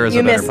 welcome to There Is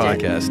You a Better missed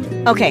it.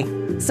 Podcast.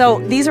 Okay, so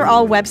these are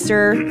all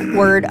Webster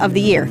word of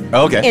the year.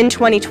 Okay. In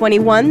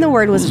 2021, the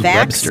word was Who's vax.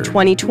 Webster?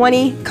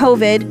 2020,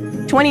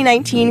 COVID.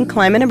 2019,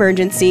 climate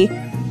emergency.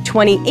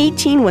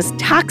 2018 was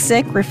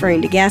toxic,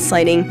 referring to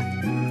gaslighting.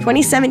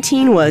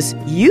 2017 was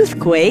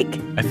youthquake.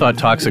 I thought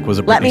Toxic was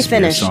a Britney Let me Spears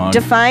finish. song.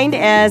 Defined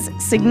as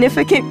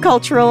significant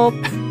cultural,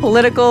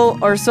 political,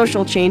 or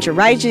social change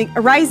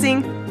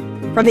arising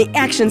from the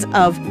actions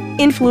of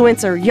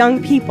influencer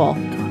young people.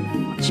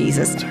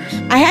 Jesus.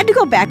 I had to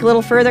go back a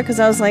little further because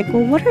I was like,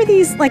 well, what are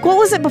these? Like, what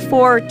was it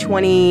before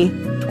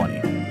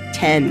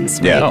 2010s?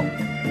 20. Yeah.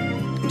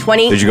 Right?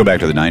 20. Did you go back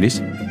to the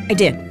 90s? I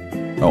did.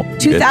 Oh, you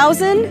did?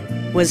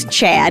 2000 was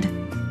Chad.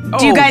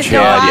 Do you Oh, guys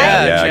know Chad, why?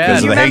 yeah, Yeah, Chad. because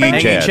of You the remember?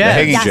 hanging Chad. The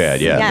hanging Yes,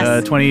 Chad, yeah.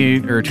 yes.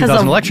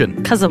 2000 election.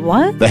 Because of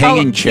what? The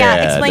hanging Oh, Chad.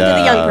 Yeah, explain to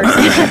the young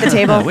person at the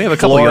table. We have a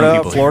couple young Florida,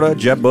 people. Florida,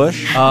 Jeb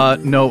Bush.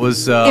 No, it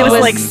was. It was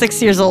like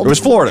 6 years old. It was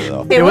Florida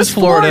though. It was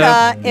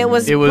Florida. It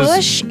was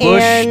Bush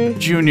and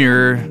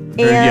Jr.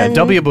 and-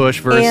 W. Bush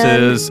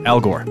versus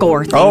Al Gore.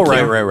 Gore. Thank Oh,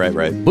 you.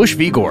 right. Bush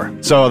v. Gore.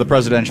 So the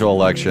presidential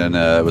election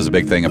was a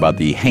big thing about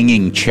the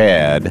hanging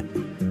Chad.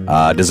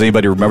 Does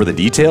anybody remember the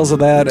details of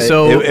that?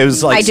 So- it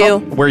was like I do.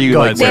 where you Go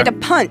like ahead, They had Sarah.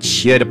 to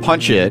punch. you had to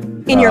punch it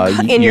In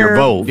your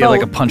vote, You had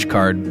like a Vote. punch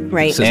card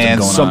Right. system and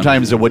going on.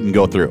 sometimes it wouldn't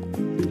go through.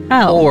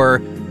 Oh.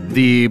 Or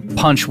the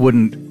punch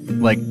wouldn't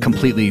like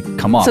completely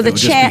come off. So It the would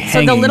just be Chad. So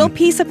the hanging. little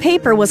piece of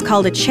paper was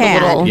called a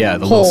Chad. little- Yeah,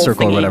 the little hole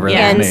circle or thingy. whatever. Yeah.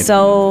 that And was made.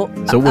 so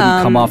So it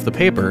wouldn't come off the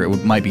paper.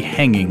 It might be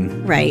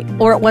hanging. Right.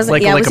 Or it wasn't.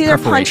 Like- yeah, like it was a either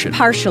preparation. punched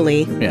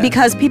partially Yeah.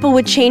 because people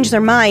would change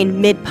their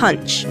mind mid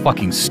punch.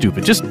 Fucking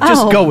stupid. Just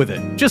Oh. go with it.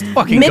 Just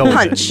fucking go with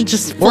Mid-punch. it.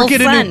 Just Or full get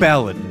a send. new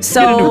ballot.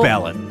 So Get a new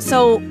ballot.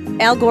 So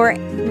Al Gore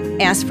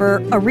asked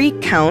for a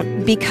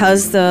recount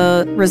because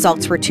the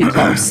results were too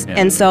close, Yeah.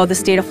 and so the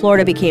state of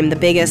Florida became the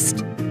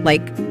biggest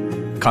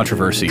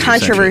Controversy. Controversy,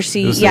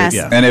 essentially. It was yes.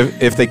 yeah. And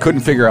if they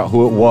couldn't figure out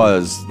who it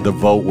was, the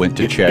vote went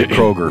to Chad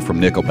Kroger from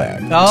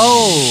Nickelback.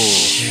 Oh.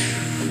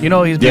 You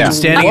know, he's been Yeah.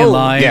 standing Whoa. in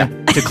line Yeah.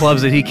 to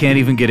clubs that he can't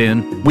even get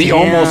in. We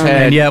almost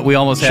had And yet we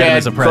almost had him Chad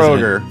as a president.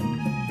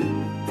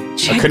 Kroger,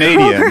 Chad a Canadian,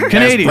 Kroger.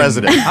 Canadian. as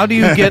president. How do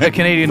you get a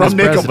Canadian From as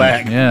president?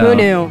 Nickelback. Yeah. Who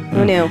knew?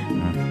 Who knew?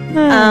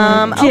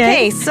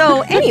 Okay,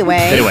 so anyway.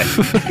 Anyway,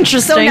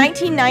 Interesting. So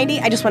 1990,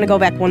 I just want to go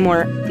back one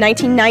more.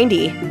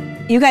 1990,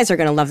 you guys are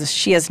going to love this.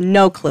 She has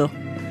no clue.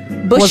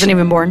 Wasn't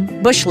even born.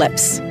 Bush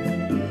lips.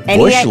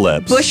 Bush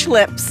lips? Bush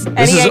lips.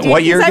 This is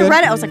what year I again?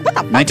 read it. I was like, what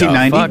the fuck?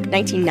 1990. fuck?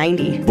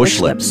 1990. Bush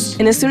lips.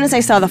 And as soon as I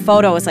saw the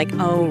photo, I was like,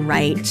 oh,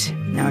 right.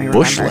 Now I remember.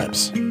 Bush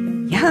lips.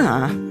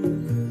 Yeah.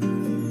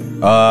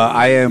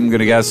 I am going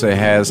to guess it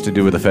has to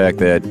do with the fact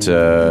that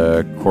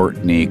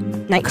Courtney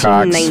Cox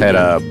 1990. had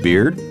a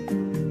beard.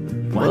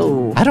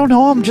 Whoa. I don't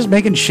know. I'm just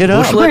making shit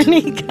up.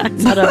 Courtney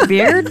Cox had a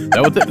beard. Is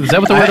that what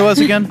the word was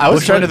again? I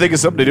was Bush trying to lip? think of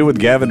something to do with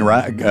Gavin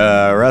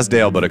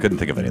Rossdale, but I couldn't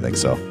think of anything.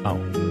 So Oh.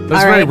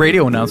 That's All very right.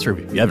 radio announcer.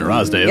 Gavin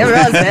Rossdale. Yeah,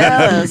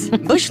 yes.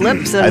 Bush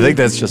lips. I think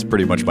that's just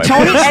pretty much my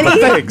Tony,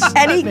 Thanks.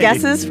 any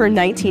guesses for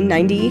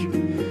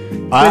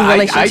 1990? I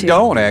relation to-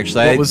 don't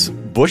actually. What was-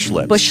 Bush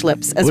lips? Bush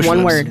lips as Bush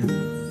one lips. word.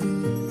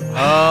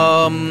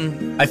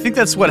 I think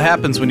that's what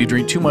happens when you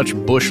drink too much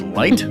Bush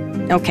Light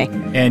Okay.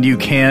 and you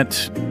can't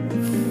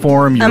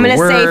form your I'm going to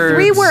words. say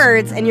 3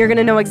 words, and you're going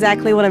to know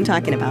exactly what I'm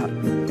talking about.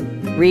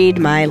 Read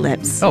my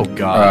lips. Oh,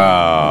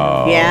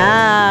 God.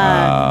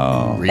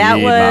 Yeah. Oh. That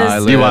Read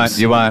was- my Do lips.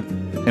 you want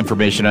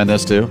information on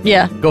this too?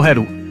 Yeah. Go ahead.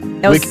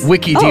 That was-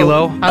 Wiki oh.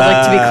 Delo. I'd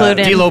like to be clued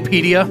in.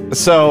 Delopedia.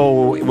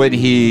 So when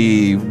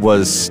he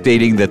was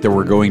stating that there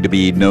were going to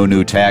be no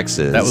new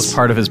taxes, That was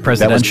part of his that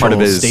presidential was part of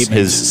his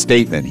statement.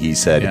 statement. He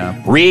said, Yeah.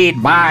 "Read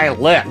my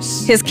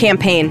lips." His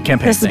campaign.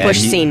 This is And Bush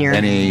And he- Sr.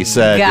 And he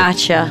said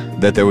Gotcha.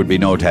 that there would be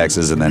no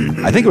taxes, and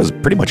then I think it was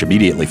pretty much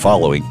immediately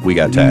following we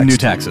got taxed. New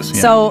taxes. Yeah.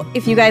 So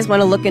if you guys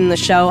want to look in the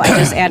show, I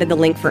just added the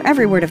link for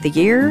every word of the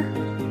year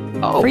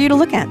for you to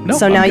look at. Nope,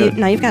 so I'm now good.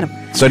 you've got them.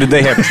 So did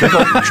they have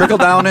trickle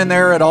down in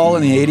there at all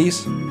in the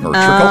 80s?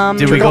 Or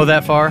Did we go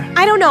that far?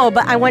 I don't know,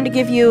 but I wanted to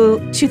give you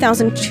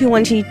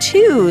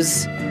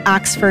 2022's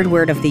Oxford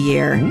Word of the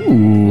Year.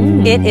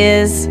 Ooh. It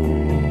is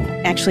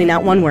actually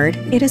not one word.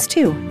 It is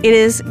two. It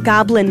is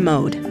goblin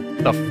mode.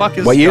 The fuck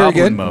is What year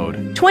goblin again? mode?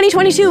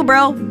 2022,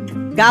 bro.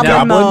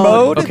 Goblin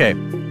mode. Okay.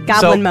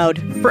 Goblin mode.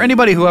 For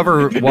anybody who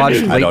ever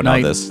watched I late don't know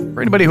night, this.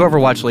 for anybody who ever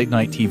watched late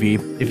night TV,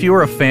 if you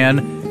were a fan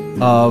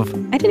of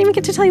I didn't even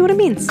get to tell you what it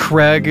means.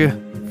 Craig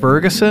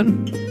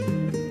Ferguson,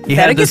 he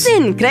Craig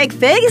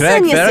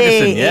Ferguson, you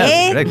say. yes,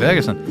 eh? Craig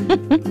Ferguson.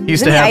 He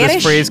used Isn't to he have this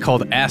Irish? phrase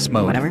called ass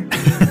mode. Whatever.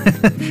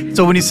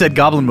 So when he said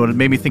goblin mode, it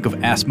made me think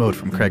of ass mode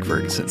from Craig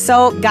Ferguson.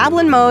 So,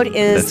 goblin mode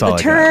is That's all the I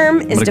got. term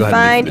I'm is gonna go ahead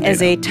and defined leave the as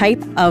data. a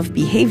type of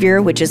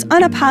behavior which is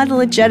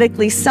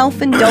unapologetically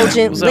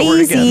self-indulgent, Was that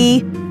word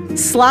lazy,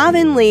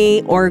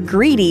 slovenly, or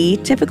greedy,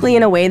 typically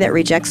in a way that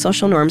rejects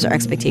social norms or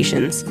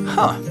expectations.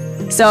 Huh.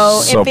 So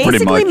So it pretty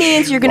basically much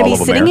means you're going to all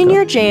be of sitting in America.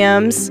 your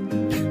jams,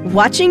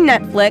 watching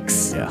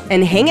Netflix, Yeah.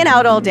 and hanging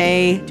out all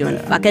day, doing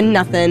fucking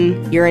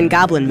nothing. You're in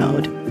goblin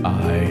mode.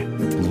 I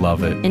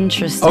love it.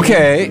 Interesting.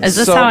 Okay. Is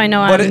this so- how I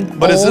know but I'm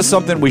But is old? this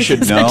something we should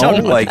Because I know? don't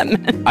know what Like, that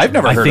meant. I've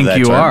never I heard think of that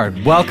you term. are.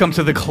 Welcome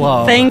to the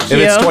club. Thank If you.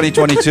 it's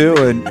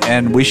 2022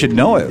 and we should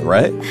know it,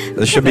 right?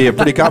 This should be a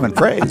pretty common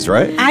phrase,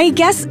 right? I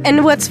guess,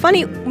 and what's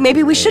funny,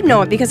 maybe we should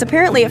know it because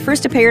apparently it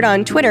first appeared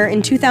on Twitter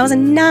in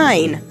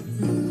 2009.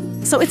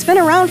 So it's been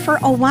around for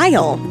a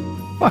while.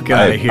 Fuck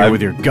out I- of here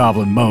with your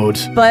goblin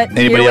modes. But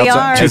Anybody here we else?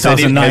 are. Has, has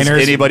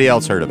 2009ers? anybody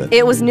else heard of it?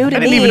 It was new to I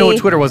me. didn't even know what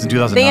Twitter was in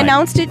 2009. They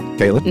announced it.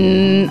 Caleb?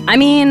 I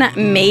mean,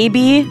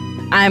 maybe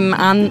I'm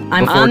on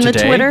Before the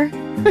today? Twitter,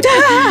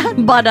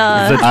 but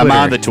I'm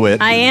on the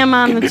twit. I am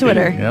on the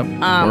Twitter. Yep.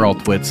 We're all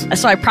twits.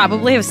 So I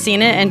probably have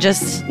seen it and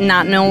just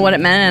not know what it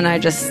meant, and I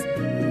just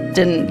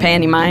didn't pay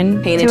any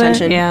mind. Paying to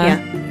attention. It. Yeah.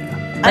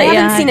 I But haven't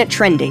yeah. seen it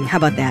trending. How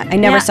about that? I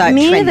never Yeah, saw it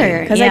me trending.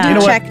 either. Because Yeah. I do You know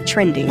what? check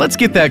trending. Let's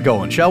get that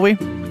going, shall we?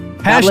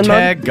 Goblin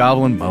Hashtag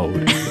goblin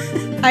mode.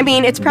 I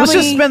mean, it's probably.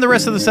 Let's just spend the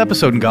rest of this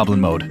episode in goblin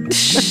mode.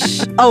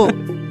 Oh.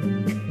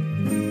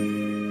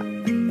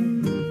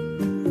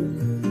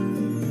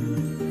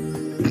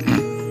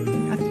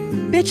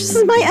 Bitch, this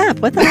is my app.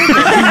 What the heck?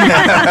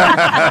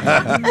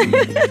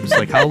 It's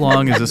like, how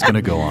long is this going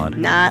to go on?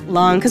 Not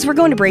long, because we're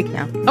going to break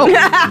now. Oh,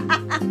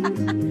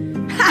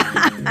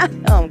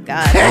 Oh,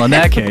 God. well, in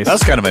that case,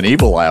 That's kind of an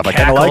evil laugh. I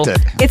kind of liked it.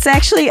 It's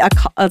actually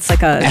it's like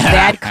a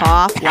bad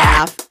cough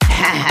laugh.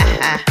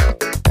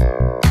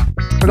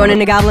 We're going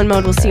into goblin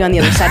mode. We'll see you on the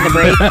other side of the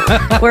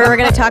break, where we're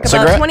going to talk about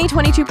Cigarette?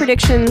 2022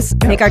 predictions,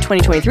 make our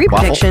 2023 Waffle?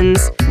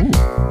 predictions,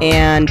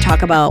 and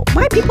talk about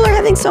why people are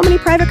having so many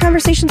private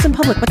conversations in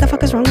public. What the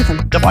fuck is wrong with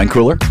them? Wine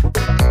cooler?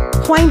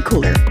 Wine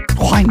cooler.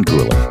 Wine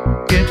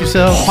cooler. get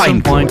yourself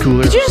Wine some wine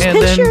cooler. Did you just and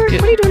pinch then your...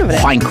 get- What are you doing over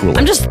there? Wine cooler.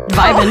 I'm just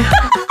vibing.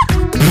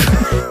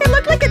 It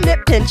looked like a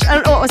nip pinch. I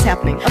don't know what was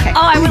happening. Okay.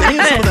 I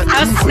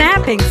was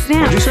snapping.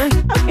 What'd you say?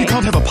 You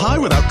can't have a pie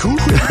without Cool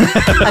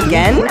Whip.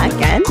 Again?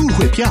 Cool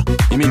Whip, yeah.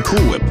 You mean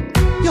Cool Whip?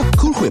 Yeah,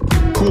 Cool Whip.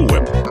 Cool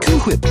Whip. Cool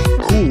Whip.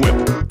 Cool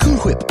Whip. Cool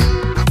Whip.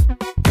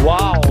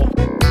 Wow.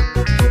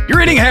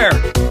 You're eating hair.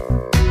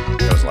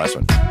 That was the last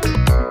one.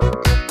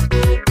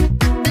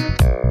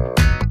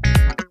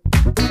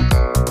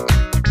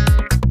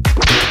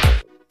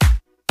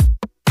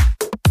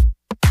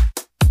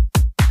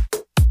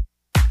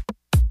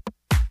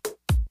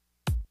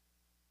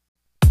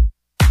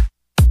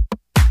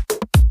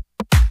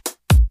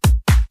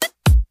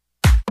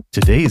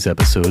 Today's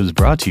episode is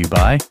brought to you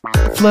by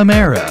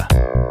Flemera.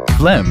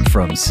 Phlegm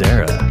from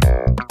Sarah.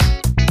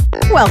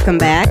 Welcome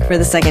back for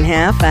the second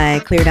half. I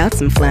cleared out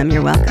some phlegm.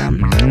 You're welcome.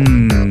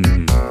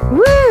 Mmm.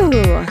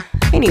 Woo!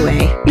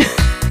 Anyway.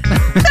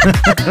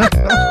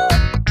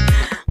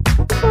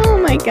 Oh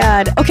my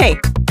God. Okay.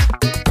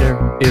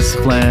 There is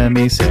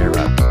Phlegmy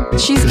Sarah.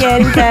 She's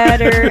getting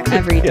better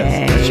every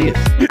day. Yes, she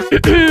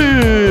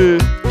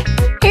is.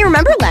 Hey,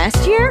 remember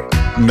last year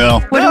No.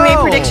 when we made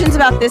No. predictions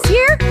about this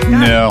year?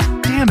 No.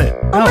 Damn it.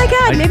 Oh my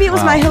God, maybe it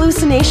was my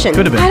hallucination.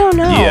 Could have been. I don't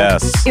know.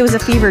 Yes. It was a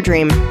fever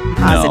dream.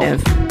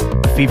 Positive.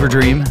 Fever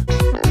dream.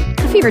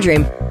 A fever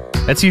dream.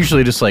 That's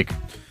usually just like,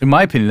 in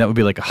my opinion, that would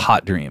be like a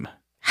hot dream.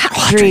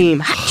 Hot dream.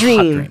 Hot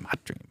dream. Hot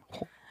dream.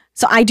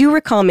 So I do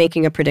recall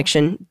making a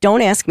prediction.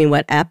 Don't ask me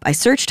what app. I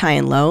searched high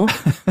and low,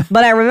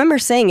 but I remember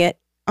saying it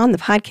on the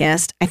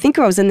podcast. I think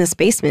I was in this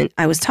basement.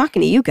 I was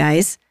talking to you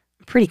guys.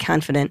 I'm pretty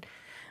confident.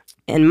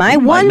 And my You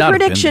might one not have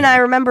been prediction there. I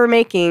remember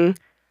making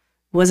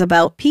was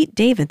about Pete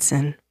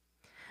Davidson.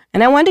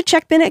 And I wanted to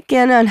check in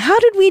again on how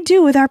did we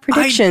do with our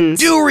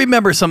predictions? I do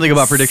remember something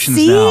about predictions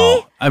See?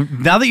 now.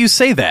 Now that you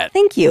say that.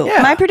 Thank you.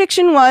 Yeah. My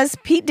prediction was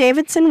Pete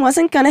Davidson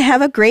wasn't going to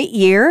have a great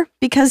year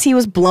because he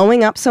was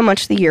blowing up so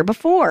much the year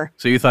before.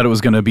 So you thought it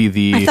was going to be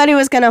the... I thought he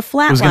was going to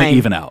flatline. it was going to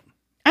even out.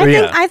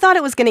 I thought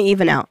it was going to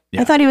even out.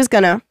 Yeah. I thought he was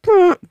going to.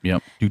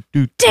 Yep.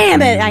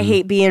 Damn it! I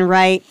hate being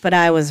right, but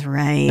I was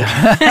right.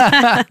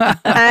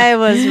 I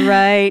was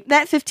right.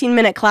 That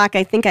 15-minute clock,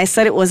 I think I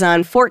said it was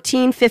on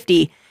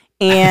 14:50,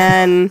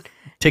 and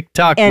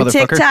TikTok, and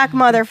motherfucker. TikTok,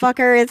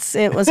 motherfucker.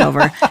 It was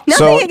over.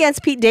 Nothing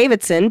against Pete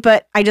Davidson,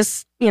 but I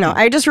just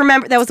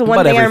remember that was the one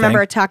About thing I everything.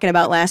 remember talking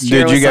about last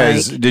year.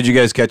 Did you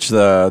guys catch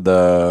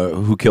the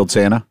Who Killed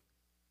Santa?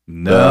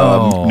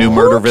 No. New Who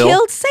Murderville.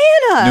 killed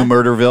Santa? New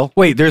Murderville.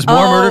 Wait, there's more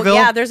Murderville?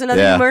 Yeah, there's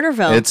another New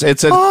Murderville. It's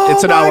an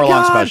my hour long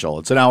God. special.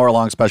 It's an hour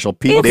long special.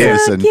 Pete It's a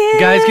Davidson. gift.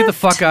 Guys, get the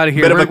fuck out of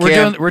here. Bit of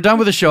a We're done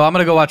with the show. I'm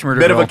gonna go watch Murderville.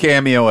 Bit of a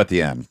cameo at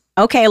the end.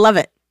 Okay, love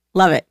it.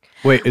 Love it.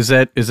 Wait, is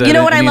that You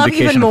know what any I love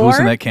indication even of who's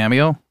in more? that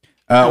cameo?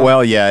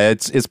 Well, yeah,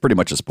 it's pretty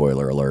much a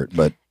spoiler alert,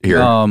 but here.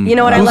 You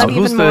know what I who's- love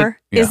who's even the- more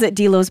yeah. is that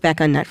D-Lo's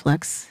back on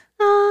Netflix.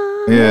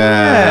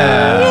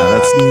 Yeah,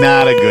 that's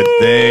not a good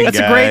thing. That's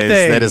a guys. great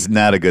thing. That is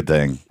not a good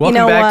thing. Welcome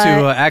know back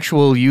to what?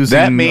 actual using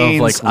That means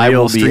of like I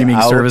real will be streaming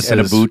out services. at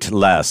a boot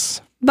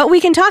less. But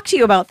we can talk to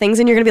you about things,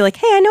 and you're going to be like,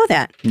 hey, I know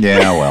that.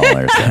 Yeah, well,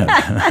 there's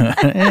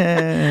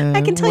that.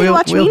 I can tell you to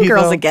watch Mean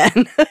Girls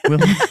again.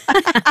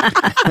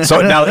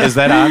 So now, is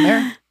that on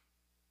there?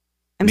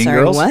 I'm Mean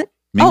sorry, Girls? what?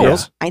 Mean Oh,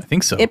 Girls? I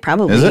think so. It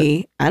probably, Is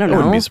it? I don't I know.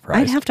 wouldn't be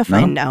surprised. I'd have to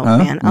find out, No?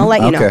 man. I'll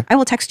let you know. Okay. I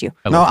will text you.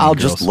 I No, love Mean I'll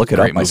Girls. just look it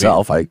Great up movie.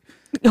 myself. I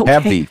Okay.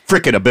 have the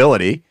frickin'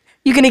 ability.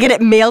 You going to get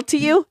it mailed to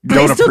you? Do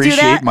Don't they still do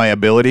appreciate that? my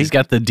ability. He's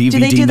got the DVD Do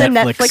they do the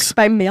Netflix. Netflix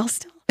by mail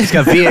still? He's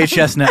got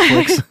VHS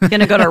Netflix.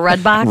 Gonna go to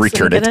Redbox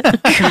Return and get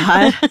it.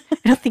 God, I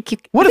don't think you.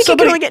 What I if think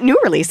you can somebody- only get new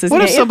releases.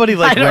 What if can't you? somebody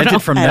like I don't rented know.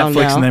 from I don't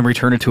Netflix know. and then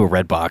returned it to a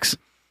Redbox,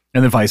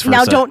 and then vice versa?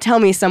 Now, don't tell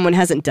me someone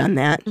hasn't done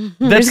that. There's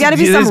That's- got to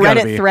be there's some gotta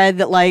Reddit be. thread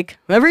that, like,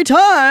 every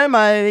time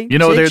they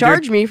they're-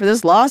 charge me for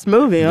this lost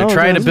movie. They're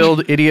trying to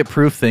build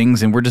idiot-proof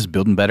things, and we're just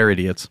building better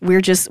idiots.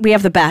 We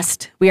have the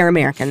best. We are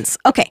Americans.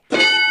 Okay.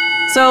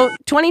 So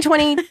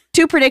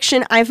 2022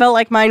 prediction, I felt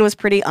like mine was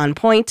pretty on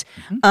point.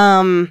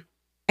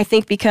 I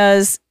think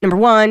because number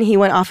one, he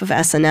went off of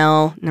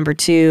SNL. Number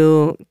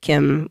two,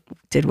 Kim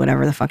did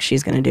whatever the fuck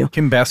she's gonna do.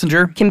 Kim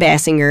Basinger. Kim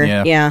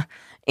Basinger. Yeah.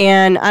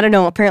 And I don't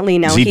know, apparently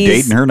now Is he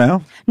dating her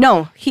now?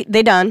 No,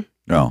 they done.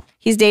 No.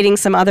 He's dating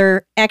some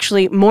other,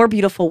 actually more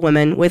beautiful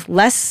women with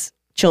less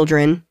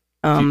children.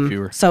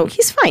 Fewer. So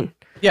he's fine.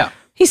 Yeah.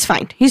 He's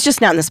fine. He's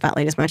just not in the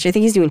spotlight as much. I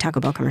think he's doing Taco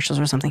Bell commercials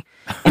or something.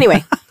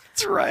 Anyway.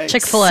 That's right.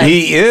 Chick-fil-A.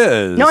 He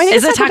is. No, I think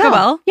Is it Taco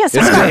Bell? Yes,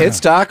 It's, Taco Bell. it's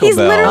Taco He's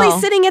Bell. literally Oh.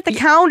 sitting at the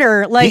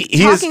counter, like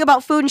He is- talking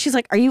about food, and she's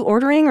like, "Are you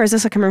ordering, or is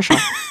this a commercial?"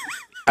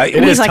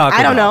 It He's is like, Taco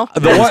 "I don't Bell.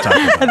 know." The one,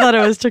 I thought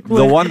it was Chick-fil-A.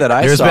 the one that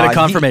I There's saw. been a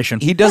confirmation.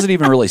 He doesn't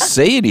even really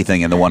say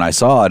anything in the one I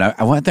saw, and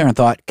I went there and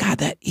thought, God,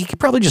 that he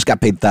probably just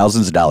got paid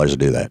thousands of dollars to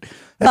do that.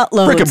 That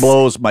Buttloads. freaking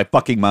blows my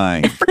fucking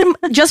mind.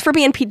 Frickin- just for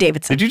being Pete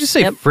Davidson. Did you just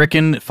say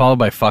frickin' followed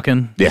by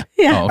fucking? Yeah,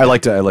 Yeah. Oh, okay.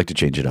 I like to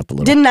change it up a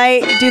little. Didn't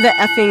I do the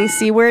effing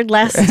C word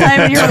last time?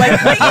 And you were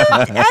like, "But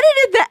you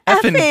edited the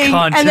Effing effing,"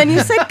 cunt. and then you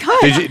said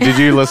 "cunt." Did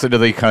you listen to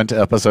the cunt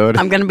episode?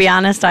 I'm gonna be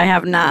honest, I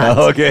have not.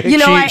 Okay. You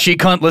know, she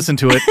can't listen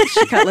to it.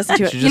 she can't listen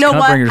to it. She You just know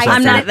can't what? bring herself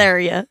I'm to not it. there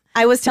yet.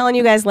 I was telling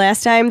you guys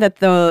last time that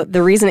the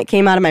reason it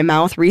came out of my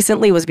mouth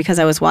recently was because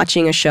I was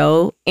watching a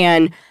show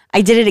and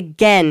I did it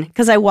again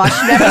because I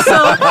watched an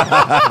episode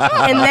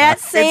and that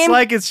same It's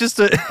like it's just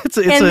a it's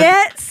and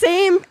that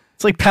same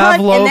it's like cunt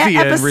in that Pavlovian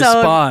episode,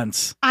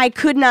 response. I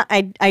could not.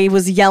 I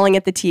was yelling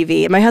at the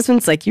TV, and my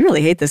husband's like, "You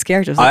really hate this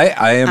character." I was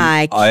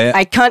like,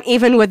 I can't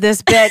even with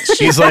this bitch.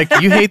 He's like,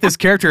 you hate this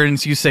character,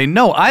 and you say,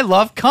 no, I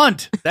love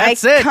cunt.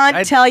 That's I it.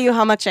 can't tell you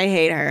how much I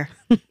hate her.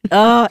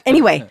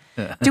 Anyway,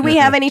 do we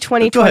have any Go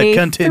ahead,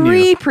 continue.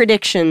 2023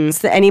 predictions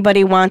that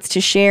anybody wants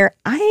to share?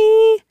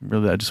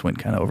 Really, I just went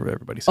kind of over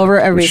everybody's Over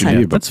head. everybody's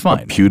head. That's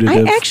fine.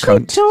 Putative I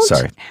actually cunt. don't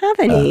Sorry. have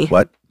any.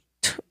 What?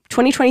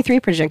 2023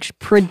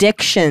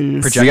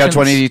 predictions. You got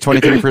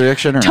 2023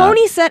 prediction or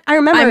Tony said, I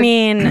remember. I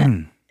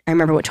mean, I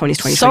remember what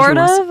 2023 sort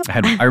was. of.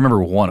 I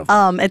remember one of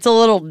them. It's a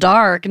little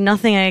dark.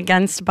 Nothing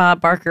against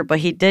Bob Barker, but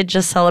he did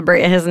just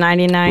celebrate his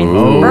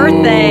 99th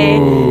birthday.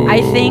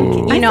 I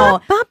think, I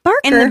thought Bob Barker.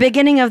 in the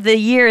beginning of the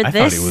year, I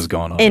thought he was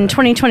going on in that.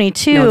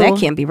 2022. No, that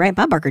can't be right.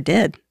 Bob Barker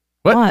did.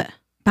 What?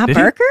 Bob Did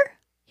he? Barker?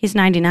 He's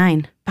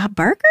 99. Bob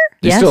Barker?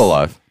 He's Yes. still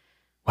alive.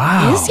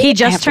 Wow. Is He I have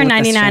just to turned look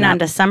this 99 shit on up.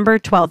 December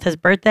 12th. His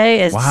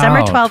birthday is Wow,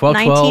 December 12th, 12/12.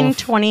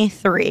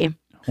 1923.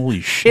 Holy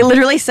It shit.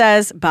 literally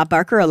says, Bob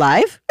Barker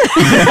alive?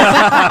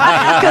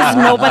 Because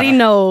nobody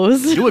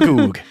knows. Do a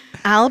goog.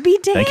 I'll be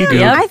damned. Thank you,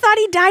 Goog. I thought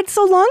he died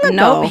so long ago.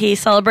 Nope, he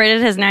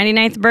celebrated his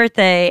 99th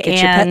birthday. Get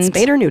your pet and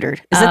spayed or neutered.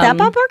 Is it that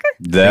Bob Barker?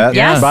 That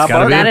Yeah, Yes, Bob gotta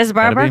Barker? be. that is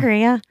Bob Gotta be. Barker,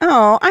 yeah.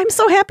 Oh, I'm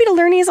so happy to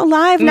learn he's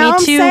alive. Now Me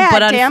I'm too, sad, but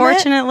damn it.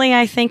 unfortunately,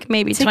 I think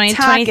maybe TikTok,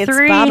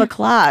 2023. it's Bob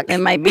o'clock. It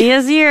might be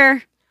his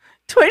year.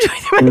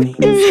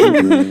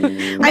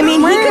 2023. I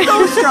mean, he could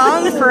go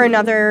strong for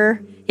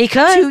another He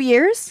could. 2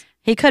 years.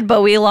 He could,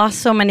 but we lost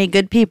so many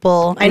good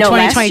people I in know,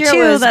 last 2022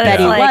 year was that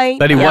Betty it's like, White.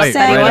 Betty Yeah, White,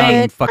 Betty right on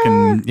White.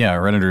 fucking, yeah,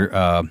 right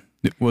under,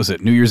 was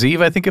it New Year's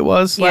Eve, I think it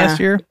was last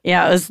year?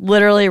 Yeah, it was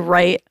literally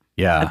right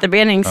Yeah. at the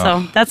beginning. So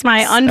Oh. that's my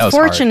was hard.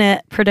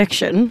 unfortunate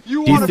prediction.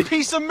 You Do you want a thi-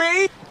 piece of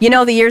me? You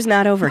know, the year's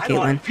not over, I don't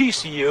want a Caitlin.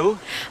 piece of you.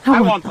 I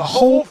want the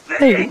whole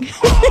thing.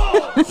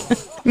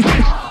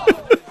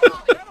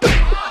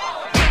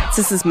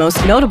 This is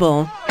most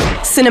notable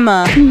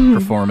cinema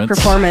Performance.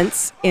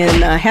 performance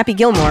in Happy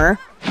Gilmore.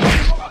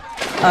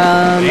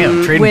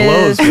 Damn, trading with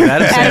blows with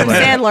Adam Adam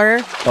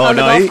Sandler. Sandler on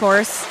the golf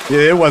course.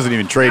 It wasn't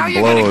even trading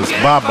blows.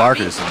 Bob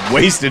Barker's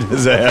wasted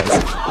his ass.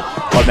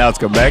 Oh, now it's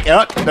come back.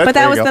 Oh, But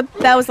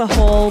that was the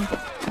whole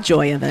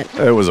joy of it.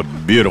 It was a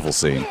beautiful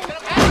scene.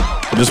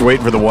 I'm just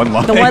waiting for the one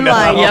line. The one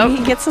line. now. Yep.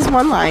 He gets his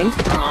one line.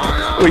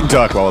 We can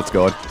talk while it's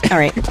going. All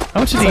right.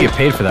 How much did he get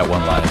paid for that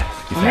one line?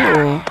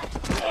 Ooh.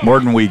 More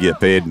than we get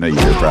paid in a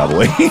year,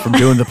 probably. From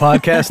doing the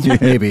podcast?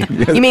 Maybe.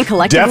 You mean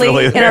collectively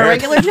Definitely in there. our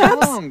regular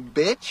jobs?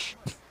 bitch.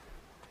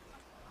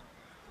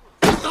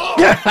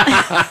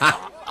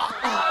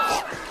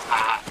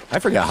 I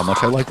forgot how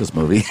much I like this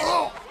movie.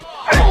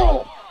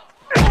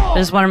 It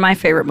is one of my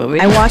favorite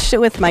movies. I watched it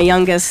with my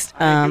youngest.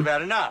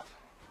 Bad enough.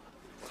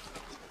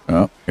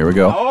 Oh, here we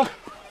go.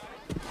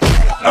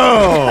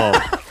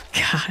 God.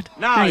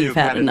 Now you've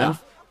had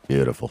enough,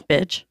 Beautiful.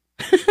 bitch.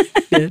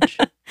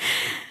 Bitch.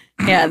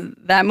 Yeah,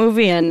 that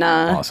movie and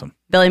Awesome.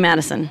 Billy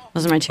Madison.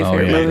 Those are my two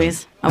favorite yeah.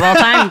 movies of all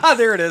time.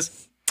 There it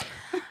is.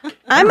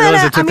 I'm realize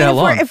gonna. it took I mean, that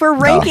long. if we're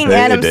ranking it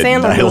Adam didn't.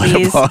 Sandler I let it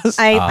movies, pause.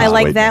 I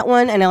like wait. that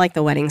one, and I like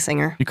The Wedding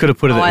Singer. You could have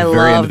put it Oh, at I the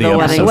very end love of the The episode.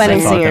 Wedding The Wedding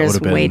I thought Singer that is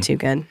would have way been. too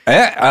good.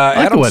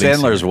 Adam Wedding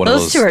Sandler's Singer. one of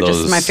Those two are just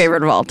those- my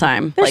favorite of all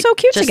time. They're so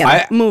cute just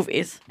together.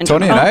 Movies. in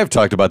Tony and general. I have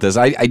talked about this.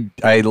 I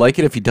like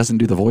it if he doesn't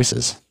do the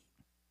voices.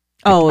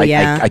 Oh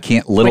yeah. I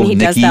can't. Little When he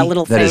Nicky. does that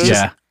little That is thing.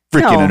 just Yeah.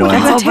 freaking No,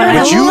 annoying. that's a terrible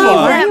But you movie.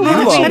 love That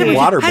movie.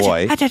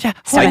 Waterboy. I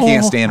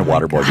can't stand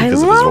Waterboy I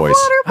because of his love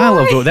voice. I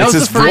love that. That It's was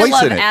his the first. I voice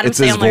love in it. Adam It's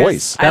his Sandler's-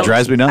 voice. That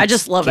drives me nuts. I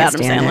just love Can't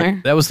Adam stand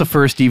Sandler. That was the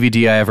first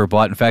DVD I ever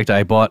bought. In fact,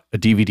 I bought a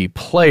DVD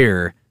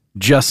player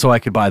just so I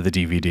could buy the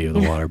DVD of The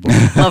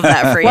Waterboy. Love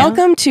that for you.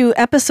 Welcome to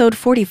episode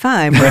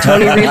 45, where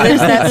Tony relives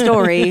that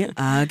story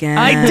again.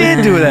 I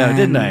did do that,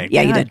 didn't I?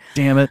 Yeah, you God did.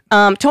 Damn it.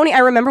 Tony, I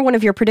remember one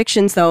of your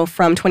predictions though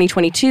from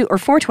 2022 or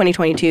for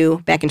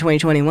 2022 back in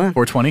 2021.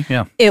 420.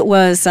 Yeah. It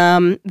was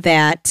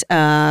that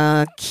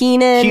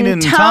Kenan Kenan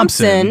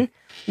Thompson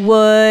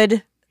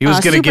would He was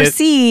gonna get-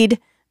 supersede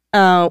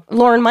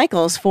Lauren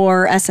Michaels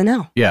for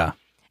SNL. Yeah.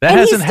 That And he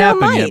hasn't still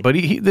happened might. yet, but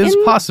there's a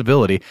And,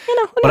 possibility. You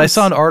know, who But I knows?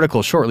 saw an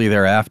article shortly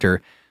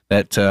thereafter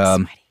that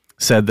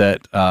said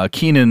that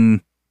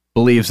Keenan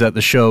believes that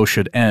the show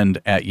should end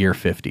at year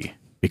 50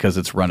 because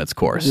it's run its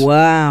course.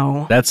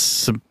 Wow. That's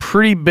some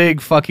pretty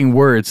big fucking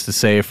words to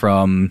say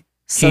from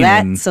So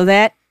Keenan.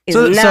 that is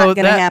not going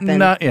to that happen.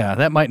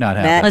 that might not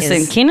happen. That Listen,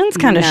 is Keenan's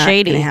kind of not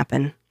shady. gonna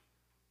happen.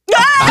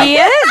 He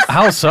is.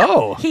 How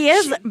so? He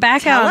is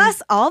back Tell on.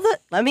 us all the.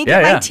 Let me Yeah,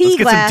 get yeah. my tea Let's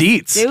get some glass.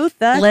 deets. Do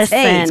the Listen.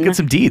 tape. Let's get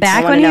some deets.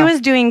 Back I when he wanna know.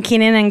 was doing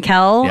Keenan and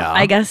Kel, Yeah.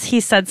 I guess he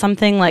said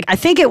something like, I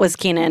think it was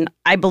Keenan,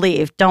 I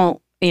believe. Don't,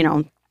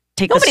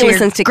 take this Nobody to your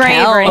listens to grave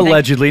Kel. or anything.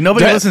 Allegedly.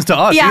 Nobody That- listens to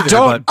us Yeah. either.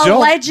 Don't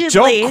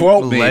Allegedly.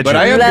 quote me, but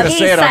I am going to He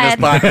say it on this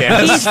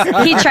said-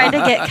 podcast. He tried to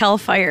get Kel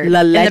fired in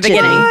the Allegedly.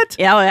 beginning. What?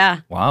 Yeah, oh yeah.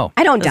 Wow.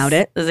 I don't doubt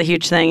it. This is a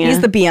huge thing. He's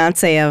yeah. the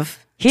Beyonce of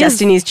He is-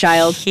 Destiny's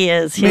Child. He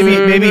is. Maybe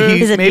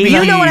He's a maybe diva.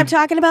 You know he- what I'm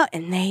talking about,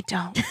 and they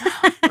don't.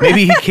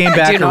 Maybe he came back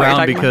know what you're around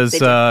talking about.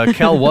 because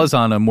Kel was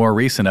on a more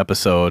recent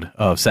episode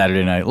of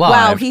Saturday Night Live.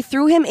 Wow, he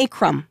threw him a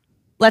crumb.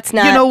 Let's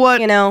not. You know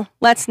what?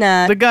 Let's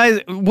not. The guy,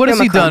 what has Give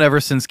him he a crumb. done ever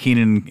since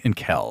Keenan and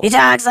Kel? He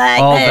talks like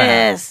All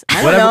that. this. I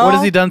don't Whatever. know. What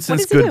has he done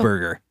since does he Good do?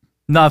 Burger?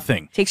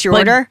 Nothing. Takes your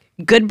But order.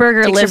 Good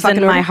Burger Takes your lives in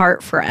fucking my order.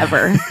 heart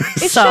forever.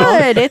 It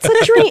should. It's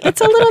a dream.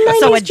 It's a little 90s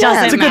So it gem.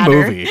 doesn't It's a good matter.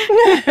 movie.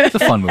 It's a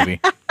fun movie.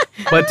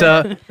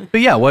 But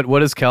yeah,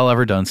 what has Kel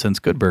ever done since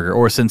Good Burger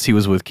or since he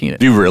was with Keenan?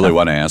 Do you really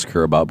want to ask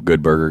her about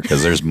Good Burger?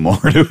 Because there's more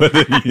to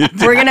it than you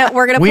do. We're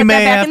gonna We put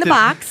may that back have in the to-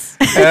 box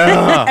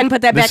Yeah. and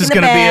put that This back is in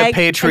the gonna be a bag.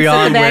 Patreon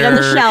and sit the bag on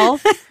the where-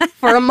 shelf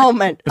for a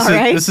moment. This all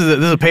right. is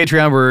a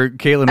Patreon where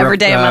Caitlin Every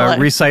day of my life.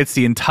 recites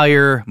the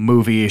entire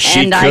movie,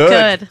 And I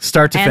could. could.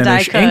 start to And I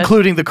finish, could.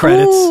 including the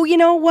credits. Ooh, you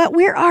know what?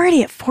 We're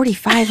already at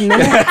 45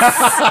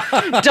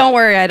 minutes. Don't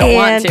worry, I don't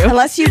want and to.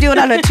 unless you do it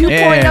on a 2.0,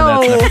 And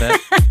that's enough of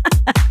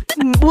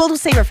that. we'll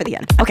save it for the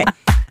end. Okay.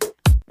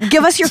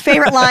 Give us your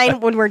favorite line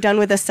when we're done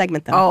with this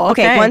segment, though. Oh,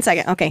 okay. 1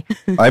 second. Okay.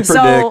 I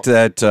So- predict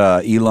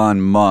that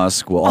Elon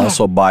Musk will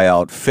also buy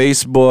out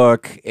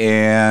Facebook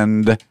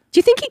and Do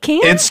you think he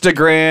can?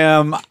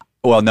 Instagram.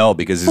 Well, no,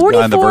 because he's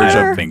on the verge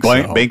 44 of think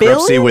so.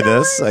 bankruptcy with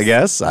 $billion? this, I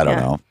guess. I don't Yeah.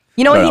 know.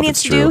 You know I what don't he know if needs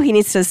it's to do? true. He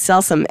needs to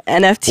sell some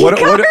NFT What,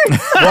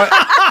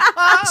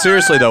 cards.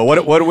 seriously, though, what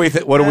do we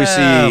Oh,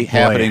 see boy.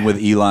 happening with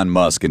Elon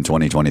Musk in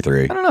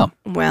 2023? I don't know.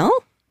 Well,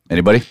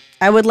 Anybody?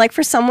 I would like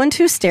for someone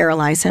to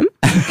sterilize him.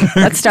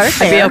 Let's start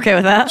I'd there. be okay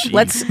with that.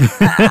 Let's. He's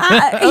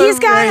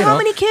got you how know.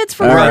 many kids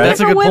for All right, women? that's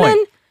a for good women?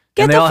 point.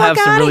 Get And they the all fuck have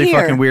some out really of here.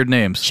 fucking weird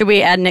names. Should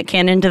we add Nick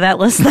Cannon to that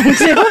list then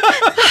too?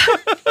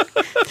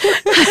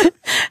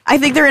 I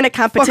think they're in a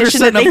competition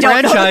that setting they up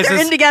don't know that they're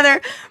franchises. in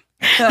together.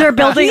 They're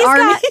building He's got-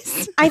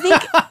 armies.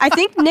 I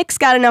think Nick's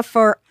got enough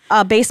for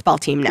a baseball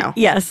team now.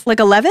 Yes. Like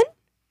 11?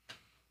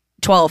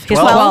 12. He's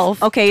 12.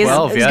 12. Okay, he's,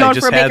 12, he's yeah, he going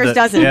just for a had baker's the-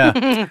 dozen.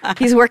 Yeah,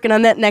 He's working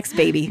on that next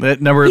baby. that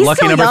number, He's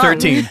lucky still number young.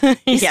 13.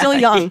 He's still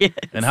young.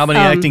 And how many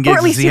Um, acting or at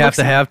gigs least does he he have looks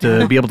to have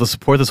to be able to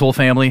support this whole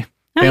family?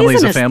 No, Families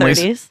he's in of his families.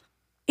 30s.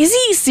 Is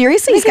he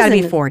seriously? He's Maybe got to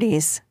he's be in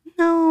 40s.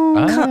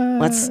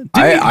 No.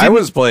 I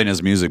was playing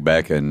his music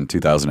back in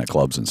 2000 at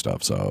clubs and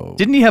stuff. So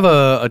Didn't he have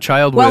a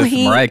child with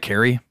Mariah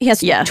Carey? He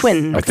has Yes.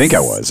 twins. I think I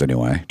was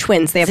anyway.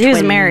 Twins. They have He was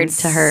twins. married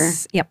to her.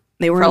 Yep.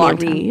 They were for a long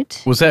time. married.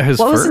 Was that his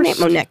What first? was his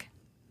name? Oh, Nick.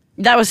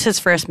 That was his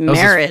first was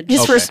his- marriage.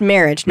 His Okay. first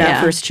marriage, not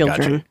Yeah. first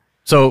children. Gotcha.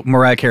 So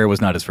Mariah Carey was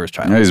not his first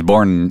child. He was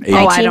born in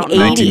Oh, I don't know.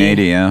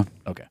 1980. Yeah.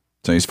 Okay.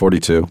 So he's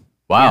 42.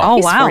 Wow. Oh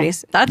He's wow,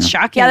 40s. that's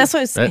shocking. Yeah, that's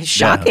what it's That-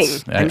 shocking. yeah,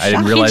 I'm I didn't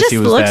shocked. realize he just he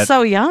was looks that.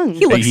 so young.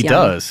 He looks he young.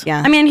 does.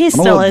 Yeah. I mean, he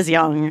still old. is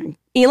young.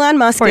 Elon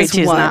Musk is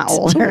 42 is what? not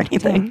old or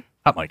anything.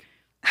 Hot mic.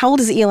 How old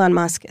is Elon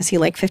Musk? Is he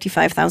like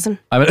 55,000?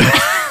 I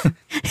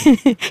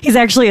mean, He's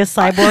actually a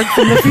cyborg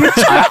from the future.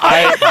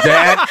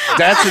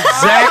 That's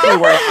exactly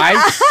where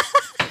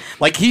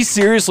like he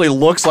seriously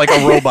looks like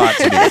a robot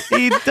to me.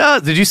 he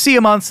does. Did you see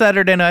him on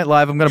Saturday Night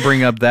Live? I'm going to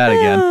bring up that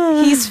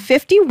again. He's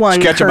 51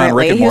 Did you catch him on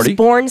currently. Rick and He was Morty?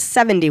 born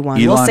 71.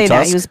 we'll Elon say that.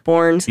 Tusk? He was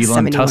born Elon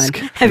 71. Tusk.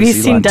 Have you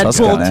Is seen Elon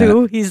Tusk on Deadpool that?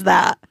 2? He's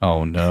that.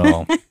 Oh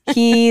no.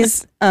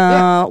 He's,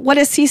 what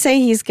does he say?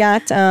 He's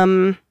got, Oh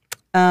my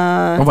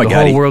The god.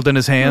 whole he- world in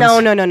his hands.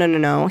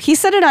 No. He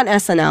said it on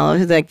SNL. It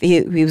was like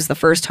he was the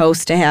first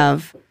host to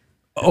have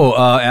Oh,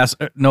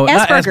 no,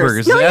 not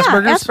Asperger's. No, Is it yeah,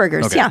 Asperger's?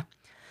 Asperger's. Okay. Yeah.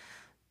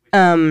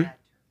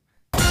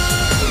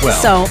 Well,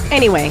 So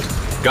anyway,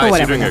 Guys, whatever,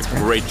 you're doing a that's fair.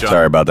 great job.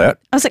 Sorry about that.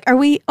 I was like, are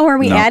we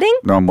No. adding?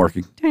 No, I'm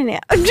working. I'm working.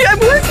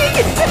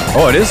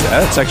 Oh, it is.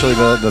 That's actually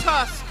the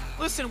Tusk,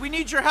 listen, we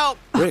need your help.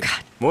 Wait,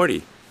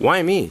 Morty,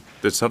 why me?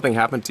 Did something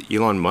happen to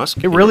Elon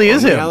Musk? It really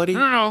is him. No,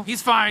 no,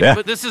 he's fine. Yeah.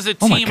 But this is a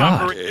Oh my team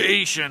God.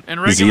 operation, and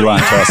He's regular Elon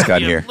humans Tusk can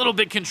on be here. A little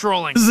bit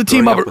controlling. this is a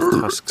team Growing up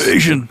with Tusks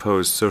operation.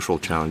 posed social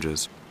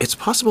challenges. It's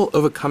possible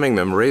overcoming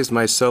them raised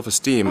my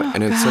self-esteem and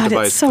God,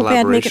 incentivized it's so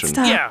bad. Make it collaboration.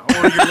 stop.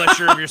 Yeah, or you're less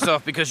sure of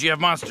yourself because you have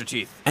monster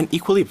teeth. An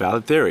equally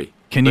valid theory.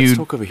 Can Let's you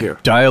talk over here.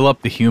 dial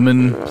up the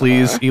human,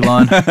 please,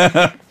 Elon? Just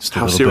a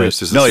How little serious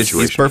bit. is the No, he's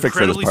situation? perfect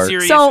for this Incredibly part.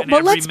 serious. So, and but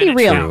every let's be minute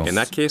real. counts. In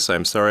that case,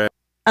 I'm sorry.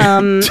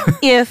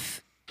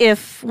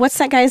 If what's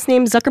that guy's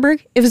name?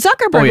 Zuckerberg. If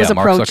Zuckerberg Oh, yeah, was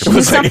Mark approached to Zuckerberg. do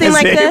Was that something his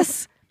like name?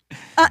 this,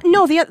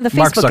 no, the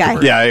Mark Facebook guy.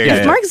 Zuckerberg. Yeah,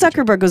 If Mark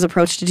Zuckerberg was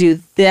approached to do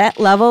that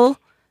level,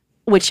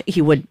 which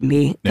he would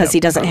be because Yeah, he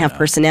doesn't have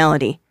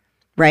personality,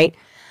 right?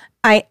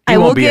 I He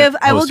will won't be give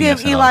hosting Elon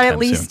SNL at anytime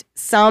least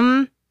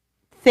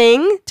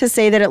something to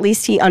say that at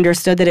least he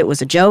understood that it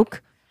was a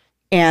joke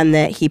and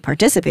that he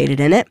participated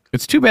in it.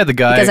 It's too bad the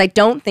guy. Because I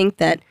don't think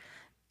that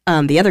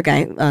the other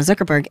guy,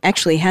 Zuckerberg,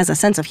 actually has a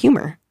sense of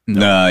humor.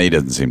 No, he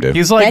doesn't seem to.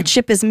 he's That like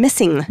ship is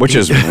missing. Which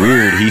is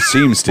weird. He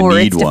seems to Or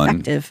need it's one.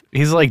 defective.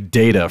 he's like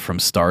Data from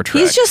Star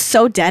Trek. He's just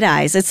so dead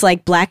eyes. It's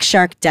like Black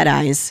Shark dead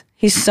eyes.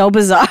 He's so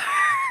bizarre.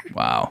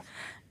 wow.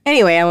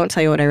 Anyway, I won't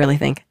tell you what I really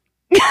think.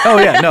 Oh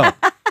yeah, no.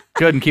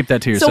 Go ahead and keep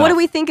that to yourself. So what do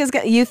we think is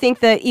you think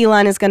that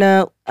Elon is going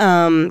to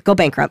go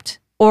bankrupt?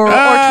 Or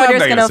I'm Twitter's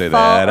not going gonna to say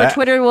fall? that. Or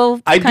Twitter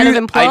will I kind do,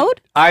 of implode?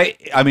 I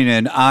mean,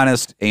 an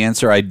honest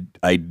answer,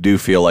 I do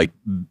feel like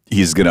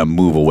he's going to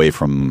move away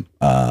from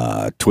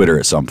Twitter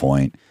at some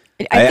point.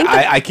 I think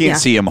that- I can't yeah.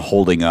 see him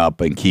holding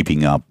up and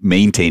keeping up,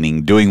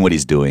 maintaining, doing what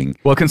he's doing.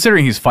 Well,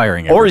 considering he's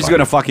firing Or he's everybody. going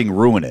to fucking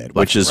ruin it,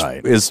 which is,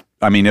 right.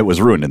 I mean, it was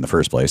ruined in the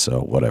first place,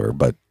 so whatever.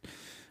 But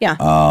Yeah.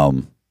 I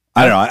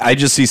don't know. I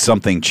just see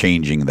something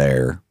changing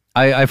there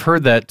I've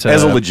heard that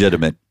as a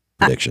legitimate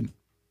prediction.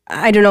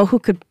 I don't know who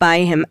could buy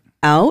him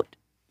out.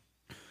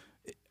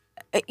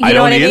 You I know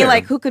don't what I mean? either.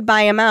 Like, who could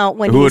buy him out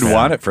when Who would he's...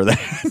 want it for that?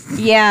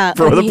 Yeah.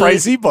 for when the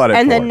price he bought it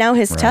And for? then now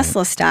his Right.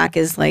 Tesla stock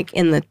is like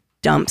in the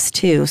dumps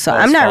too. So Oh,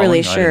 I'm it's not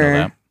really falling? I didn't know sure.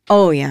 that.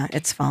 Oh yeah,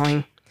 it's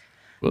falling.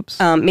 Whoops.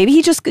 Maybe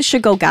he just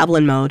should go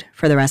goblin mode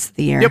for the rest of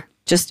the year. Yep.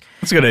 Just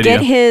That's a good idea.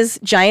 get his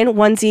giant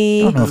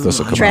onesie I don't know if this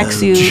will come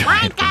tracksuit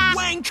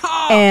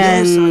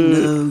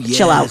and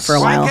chill out for a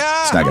while.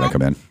 It's not going to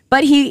come in.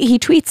 But he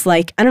tweets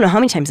like I don't know how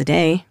many times a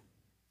day,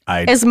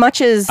 as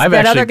much as I've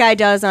that actually- other guy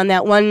does on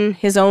that one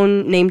his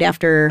own named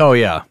after Oh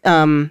yeah.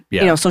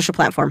 Yeah. social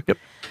platform. Yep.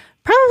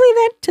 Probably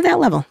that to that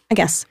level, I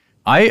guess.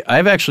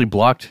 I've actually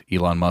blocked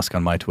Elon Musk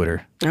on my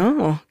Twitter.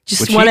 Oh,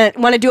 just Which want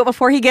to do it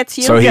before he gets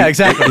you. So Yeah,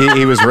 exactly.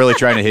 He was really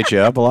trying to hit you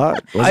up a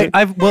lot. Was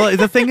it? Well,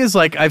 the thing is,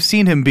 like, I've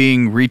seen him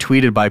being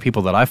retweeted by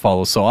people that I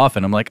follow so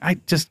often. I'm like, I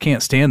just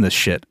can't stand this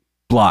shit.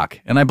 Block,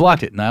 and I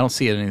blocked it, and I don't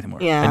see it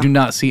anymore. Yeah. I do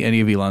not see any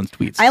of Elon's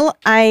tweets.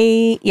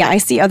 I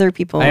see other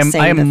people. I am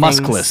saying the things.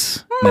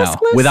 Muskless now,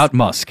 Muskless? without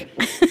Musk.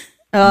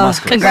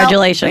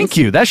 Congratulations. Thank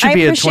you. That should I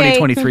be a appreciate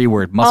 2023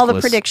 word. Muskless. All the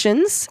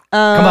predictions.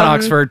 Come on,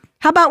 Oxford.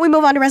 How about we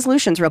move on to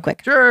resolutions real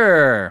quick?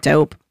 Sure.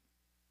 Dope.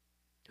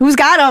 Who's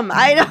got them?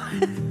 I know.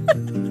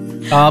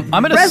 I'm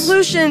gonna.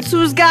 Resolutions.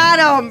 Who's got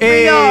them?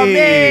 Hey.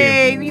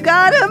 Hey, you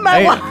got them?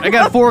 Hey, I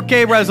got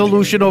 4K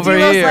resolution over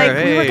here. Like,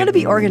 we were Hey. going to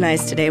be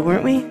organized today,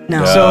 weren't we?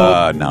 No.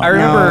 So No. I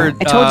remember. No.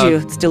 I told you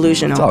it's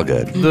delusional. It's all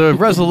good. The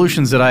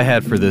resolutions that I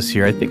had for this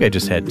year, I think I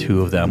just had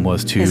 2 of them.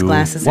 Was to His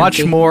glass is watch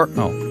empty. more.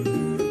 Oh,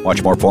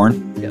 Watch more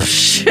porn.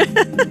 it's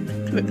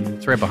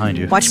right behind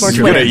you. Watch more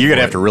You're Twitter.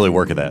 gonna have to really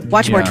work at that.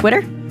 Watch more Yeah. Twitter?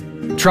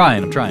 I'm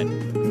trying.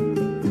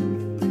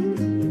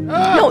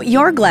 No,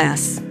 your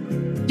glass.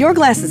 Your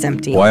glass is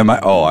empty. Why am I?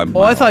 Oh, I'm.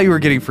 Well, I thought you were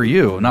getting for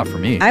you, not for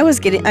me. I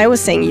was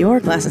saying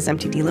your glass is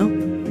empty,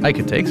 D'Lo. I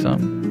could take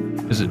some.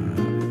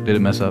 Did it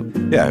mess up?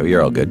 Yeah,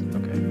 you're all good.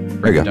 Okay.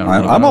 There you go. Down a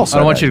I'm little bit. all set. I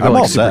don't want you to go I'm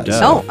like all super set.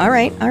 dead. Oh, all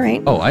right.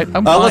 Oh, I'm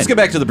fine. Let's get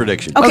back to the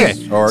prediction. Okay.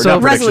 Or So-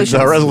 not predictions,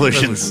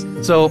 Resolutions.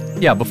 resolutions. So,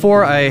 yeah,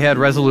 before I had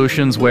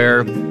resolutions where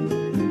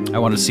I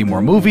wanted to see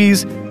more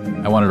movies,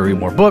 I wanted to read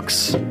more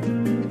books.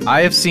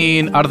 I have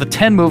seen, out of the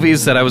 10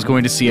 movies that I was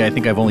going to see, I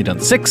think I've only done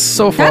 6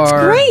 so far. That's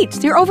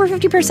great. You're over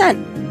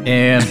 50%.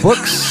 And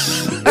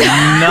books,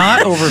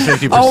 not over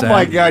 50%. Oh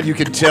my God, you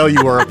can tell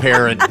you are a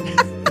parent.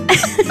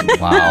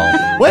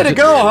 Wow. Way to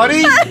go,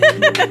 honey.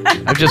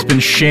 I've just been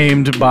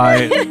shamed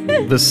by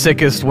the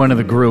sickest one of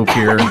the group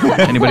here.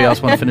 Anybody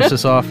else want to finish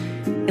this off?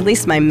 At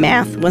least my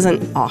math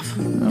wasn't off.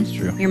 That's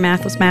true. Your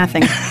math was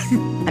mathing.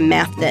 I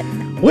mathed it.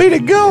 Way to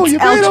go. You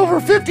made alge- over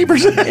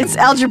 50%. It's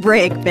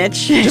algebraic,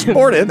 bitch. Just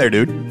pour it in there,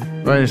 dude.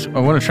 I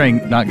want to try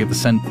and not get the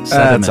sediment.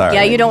 That's all right.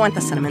 Yeah, you don't want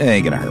the cinnamon. It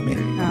ain't going to hurt me.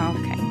 Oh,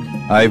 okay.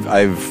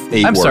 I've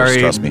ate I'm worse, sorry,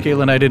 trust me.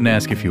 Caitlin, I didn't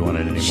ask if you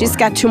wanted any more. She's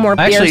got 2 more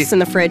Actually- beers in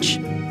the fridge.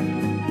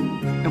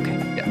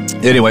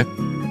 Okay. Anyway,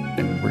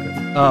 We're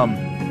good.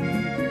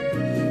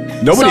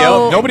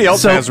 nobody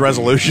else so- has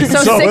resolutions, So,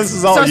 so six, this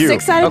is all so you.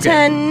 6 out of Okay.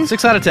 10.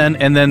 6 out of 10.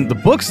 And then the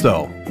books,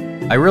 though,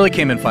 I really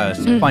came in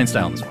fine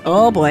style in this one.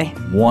 Oh, boy.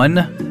 1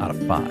 out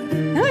of 5.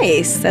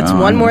 Nice. That's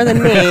one more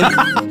than me.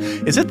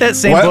 Is it that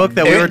same What? book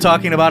that we were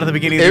talking about at the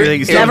beginning of the year that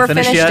you still Never haven't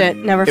finished yet? it.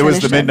 Never It was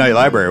finished the Midnight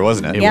Library,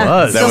 wasn't it? It Yeah.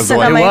 was. That Still was the sitting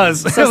one. on It my- was.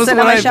 still It was sitting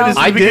when on my I shelf. finished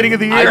at the beginning of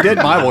the year. I did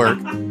my work.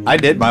 I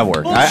did my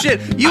work. Bullshit.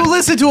 You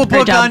listened to a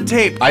book job. on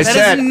tape. I That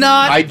said, is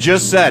not. I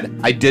just said,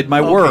 I did my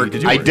Okay, work. you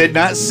did your I work. did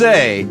not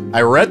say,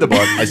 I read the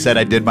book. I said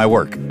I did my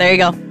work. There you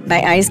go.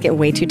 My eyes get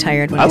way too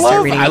tired when I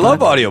start reading. I a love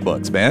book.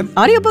 audiobooks, man.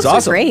 Audiobooks It's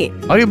awesome. are great.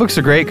 Audiobooks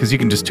are great because you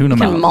can just tune them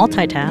Can out.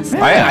 multitask.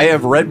 I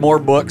have read more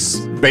books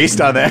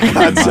based on that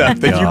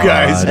concept than you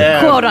guys God.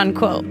 have. Quote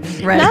unquote.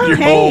 Right. No. Your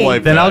Hey. whole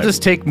life. Then I'll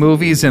just take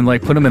movies and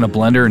like put them in a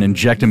blender and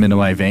inject them into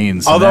my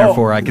veins. Although, and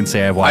therefore, I can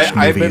say I've watched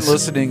I've been movies.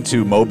 listening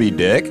to Moby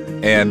Dick,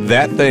 and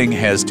that thing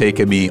has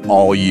taken me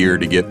all year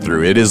to get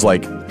through. It is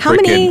like How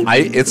many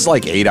it's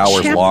like 8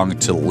 hours chap- long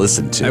to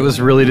listen to. I was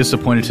really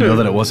disappointed to know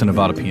that it wasn't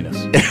about a penis.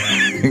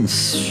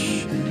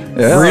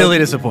 Yeah. Really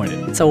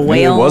disappointed. It's a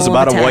whale. It was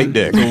about of a time. white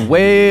dick. A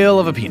whale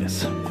of a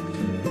penis.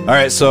 All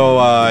right,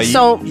 so,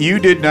 So, you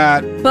did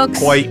not books,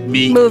 quite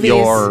meet movies.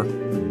 your the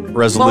other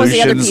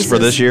resolutions for pieces?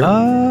 this year.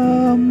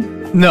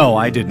 No,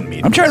 I didn't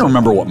meet. I'm trying to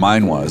remember what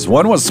mine was.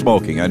 One was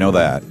smoking. I know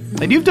that.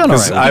 And you've done all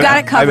 'Cause right. You got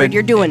it covered.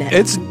 You're doing it.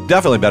 It's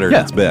definitely better than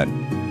Yeah. it's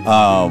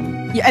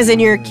been. As in,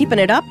 you're keeping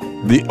it up.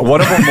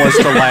 One of them was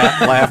to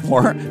laugh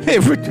more. Hey,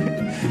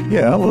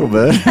 yeah, a little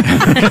bit.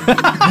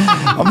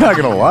 I'm not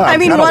gonna lie. I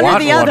mean, kinda one or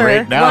want the other.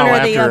 right now One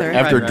or the after, other.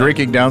 After Right.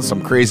 drinking down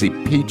some crazy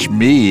peach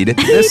mead.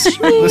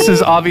 This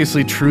is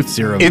obviously truth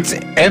serum.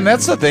 And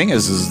that's the thing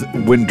is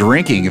when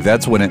drinking,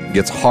 that's when it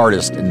gets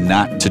hardest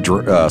not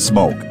to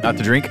smoke. Not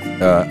to drink.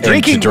 And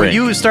Drinking, to drink,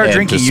 when you start and to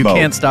drinking, you smoke,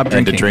 can't stop And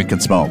drinking. to drink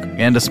and smoke.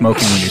 And to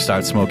smoking when you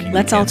start smoking. you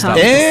Let's all can't talk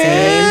stop. at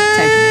the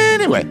same time.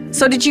 Anyway,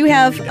 So, did you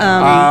have?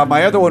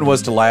 my other one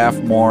was to laugh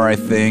more, I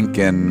think,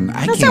 and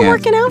I How's can't. that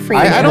working out for you?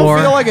 I don't More.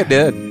 feel like it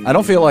did. I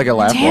don't feel like I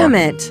laughed more. Damn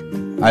it!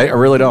 I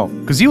really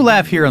don't. Because you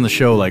laugh here on the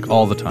show like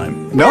all the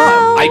time. No,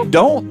 I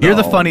don't. You're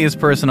the though. funniest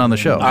person on the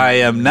show. I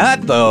am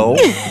not though.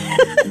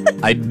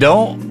 I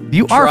don't.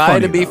 You are try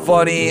funny, to be though.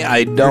 funny.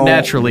 I don't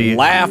naturally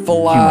laugh a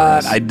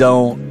lot.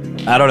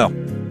 humorous. I don't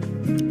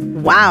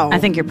know. Wow. I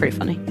think you're pretty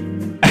funny.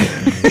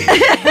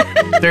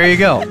 There you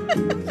go.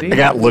 See? I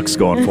got looks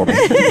going for me.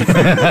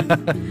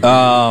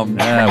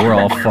 We're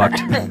all fucked.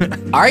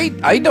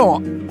 I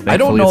don't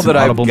Thankfully, know it's that an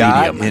I've audible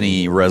got medium.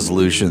 any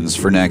resolutions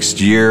for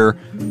next year.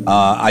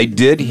 I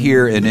did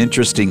hear an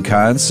interesting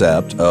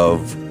concept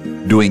of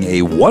doing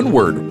a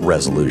one-word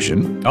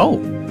resolution, Oh.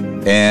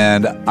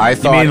 and I You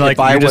thought mean like if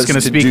I you're was just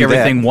going to to speak do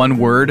everything that, one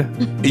word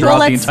well, throughout the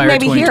let's entire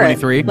maybe hear it.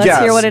 2023? Let's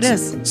hear what it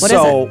is. What is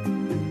so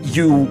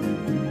you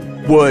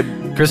would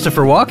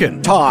Christopher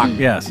Walken. talk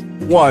Yes.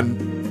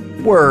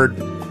 one word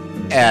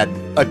at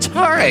a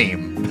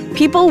time. it?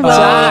 People will.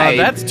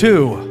 That's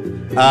 2.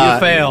 You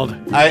failed.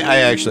 I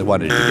actually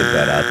wanted to get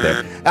that out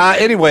there.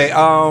 Anyway,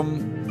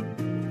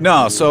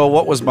 no. So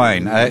what was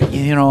mine?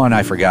 And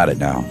I forgot it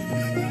now.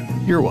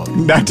 You're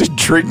welcome. Not to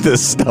drink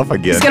this stuff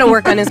again. He's gonna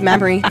work on his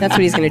memory. That's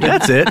what he's gonna do.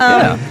 That's it.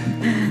 Yeah.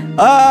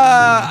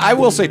 I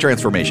will say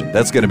transformation.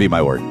 That's going to be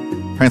my word.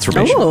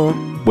 Transformation. Ooh.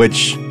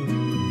 Which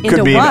Into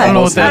could be. what? I don't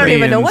know what that I don't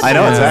even know means. what I the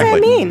know hell exactly.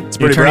 does that mean. It's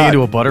You're pretty turning broad.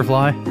 into a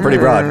butterfly? Pretty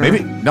broad. Maybe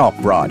no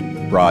broad.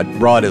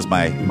 Broad is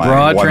my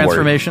Broad one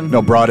transformation? Word.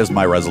 No, broad is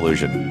my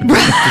resolution.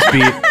 Just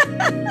be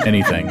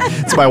anything.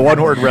 It's my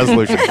one-word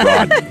resolution.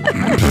 Broad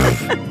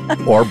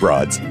or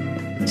broads.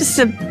 Just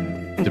a.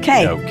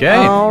 Okay. Okay.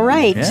 All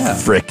right. Yeah.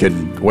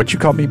 Frickin' what you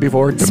called me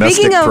before? Domestic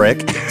Speaking of-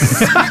 prick.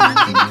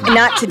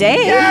 Not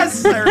today.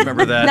 Yes, I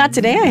remember that. Not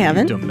today. I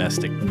haven't.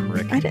 Domestic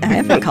prick. I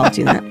haven't called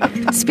you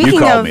that. Speaking You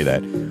called of, me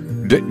that.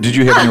 Did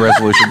you have any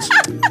resolutions?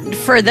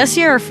 For this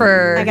year or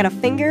for I got a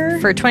finger.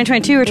 for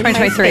 2022 or in my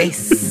 2023?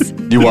 face.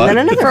 You what? And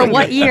then another For finger.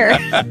 what year?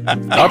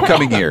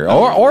 Upcoming year,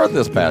 or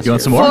this past You year.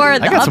 want some more? For I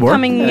the got some more.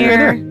 upcoming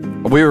year.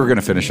 We were going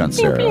to finish on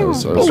Sarah.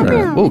 So that's right.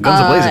 Oh, guns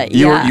a-blazing.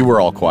 Yeah. You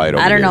were all quiet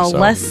over I don't here, know. so.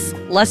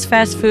 Less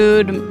fast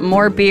food,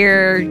 more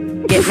beer,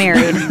 get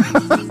married.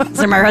 Those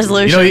are my You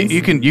resolutions. know,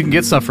 you can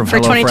get stuff from for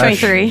HelloFresh.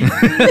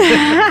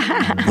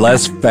 2023.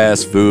 Less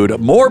fast food,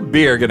 more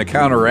beer going to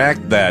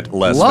counteract that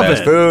less Love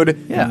fast it.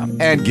 food. Yeah.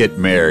 And get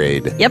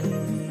married. Yep.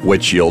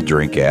 Which you'll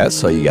drink as,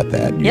 so you got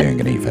that. You Yep.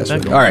 ain't going to eat fast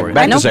That food. go All for right, it.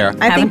 back to Nope. Sarah.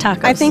 Having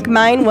tacos. I think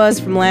mine was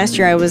from last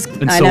year. I was,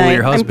 And so will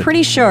your I'm husband.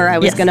 pretty sure I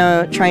was Yes.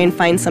 gonna try and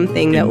find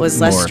something that In was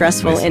less more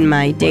stressful places. in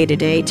my day to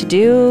day to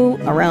do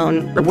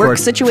around the work Report.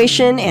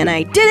 situation, and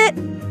I did it,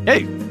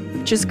 Hey,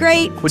 which is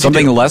great. what'd you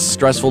Something do? less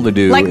stressful to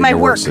do Like in my your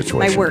work,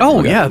 situation. my work.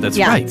 Oh, yeah, that's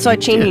yeah, right. so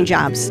changing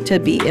jobs to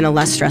be in a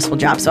less stressful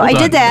job. So I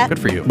Well did done. that, Good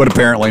for you. But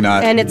apparently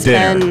not and it's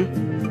dinner.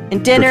 been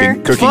and dinner.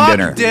 Cooking Fuck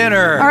dinner.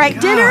 dinner. All right,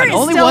 dinner God, is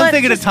only still one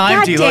thing at a just- time,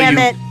 God Tilo. damn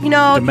You it! You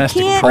know, you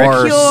domestic can't prick.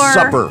 Or cure.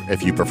 supper,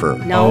 if you prefer.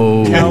 No,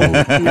 Oh.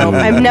 no.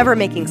 I'm never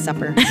making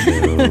supper.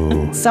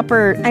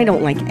 Supper, I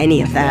don't like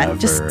any of that. Never.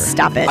 Just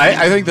stop it.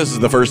 I think this is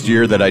the first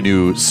year that I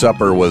knew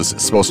supper was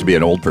supposed to be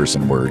an old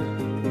person word.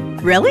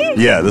 really?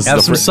 Yeah, this Have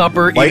is the some first.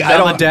 supper, Like, eat I down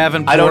don't, the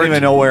Davenport. I don't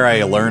even know where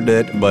I learned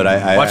it, but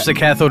I Watch the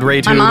cathode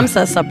ray tube. My mom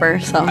says supper,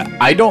 so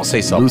I don't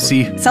say supper.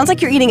 Lucy. Sounds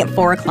like you're eating at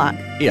 4:00.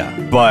 Yeah.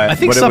 But I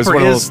think but it was supper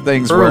one of is those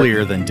things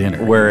earlier than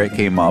dinner. where it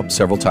came up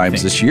several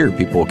times this year.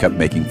 People kept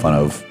making fun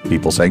of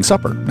people saying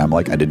supper, and I'm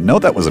like, I didn't know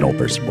that was an old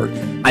person word.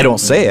 I don't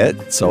say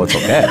it, so it's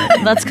okay.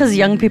 that's because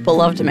young people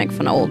love to make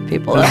fun of old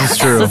people. This is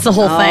true. That's the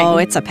whole thing. Oh,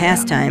 it's a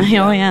pastime.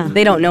 Oh, yeah.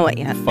 They don't know it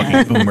yet.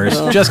 Fucking boomers.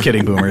 Just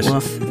kidding, boomers.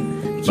 Woof.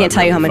 Can't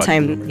tell you how much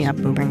time,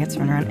 boomer gets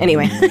run around.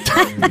 Anyway,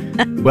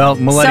 Well,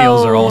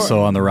 millennials So, are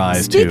also on the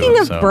rise, too. speaking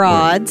of so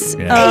broads,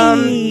 yeah.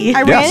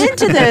 I ran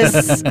into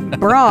this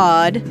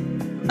broad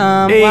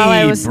Hey, while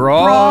I was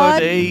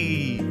broad.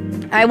 Hey.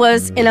 I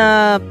was in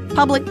a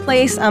public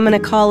place. I'm gonna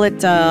call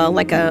it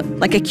like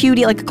a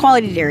cutie, like a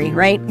quality dairy,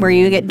 right? Where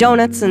you get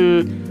donuts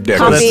and Yeah,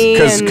 coffee.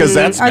 because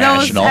that's are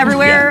national. those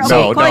everywhere? Yeah.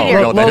 Okay, No, quality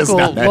dairy. no, that is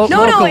not. Local-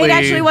 No, it locally-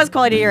 actually was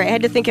quality dairy. I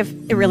had to think if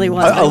it really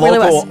was. A but it really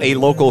was.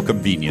 local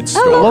convenience A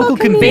store. Local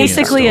convenience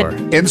Basically a-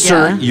 store.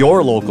 Insert Yeah.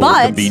 your local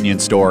But-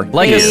 convenience store.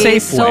 Like a Hey,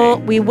 Safeway. So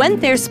we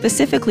went there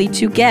specifically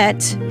to get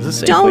Is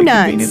this a Safeway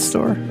donuts. convenience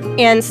store?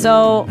 And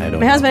so I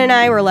don't my know. husband and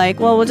I were like,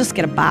 well, we'll just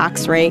get a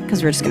box, right?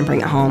 Because we're just going to bring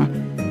it home.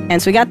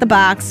 And so we got the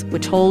box,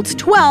 which holds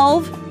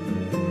 12.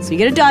 So you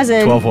get a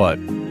dozen 12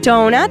 what?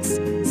 donuts.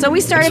 So we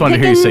I started just want to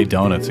picking. hear you say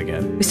donuts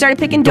again. We started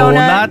picking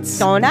Donuts?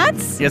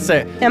 Donuts. Yes,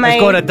 sir. Am Let's I-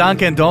 go to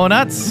Dunkin'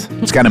 Donuts.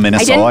 It's kind of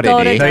Minnesota.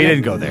 go to- No, you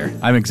didn't go there.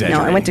 I'm No,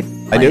 exaggerating. I went to.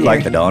 I did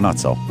like the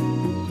donuts though.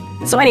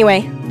 So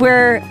anyway,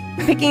 we're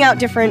picking out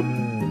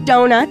different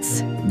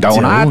donuts.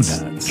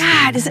 Donuts.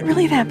 God, is it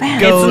really that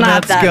bad? Go It's not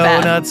nuts, that go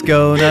bad. nuts,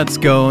 go nuts,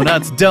 go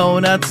nuts,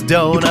 donuts,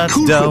 donuts,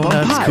 Cool Whip on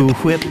donuts, pipe. Cool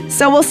Whip.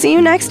 So we'll see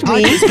you next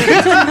week.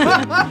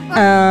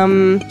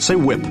 Say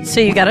whip. So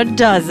you got a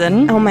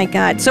dozen. Oh my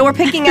God! So we're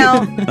picking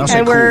out, I'll say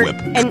and Cool we're Whip.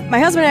 and my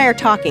husband and I are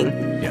talking,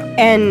 Yeah.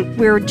 and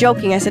we were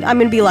joking. I said, I'm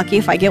going to be lucky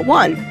if I get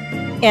one.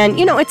 And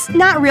you know, it's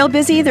not real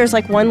busy. There's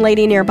like one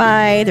lady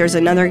nearby. There's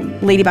another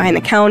lady behind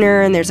the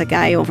counter, and there's a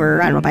guy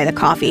over, I don't know, by the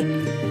coffee.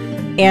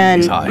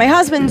 And He's high. my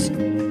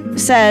husband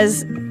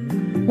says,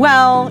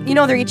 well, you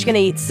know, they're each going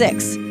to eat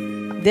 6.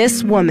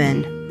 This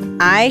woman,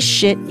 I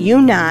shit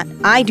you not,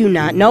 I do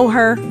not know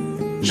her.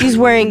 She's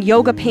wearing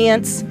yoga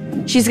pants.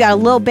 She's got a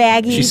little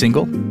baggie. She's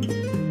single?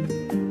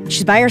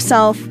 She's by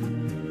herself.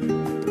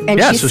 And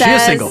Yeah, she so says, she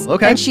is single.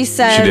 Okay. And she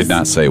says, She did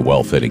not say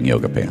well-fitting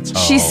yoga pants.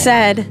 She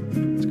said,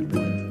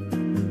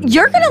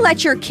 you're going to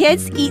let your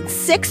kids eat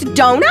 6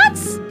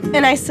 donuts?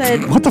 And I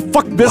said, What the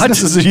fuck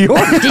business is yours?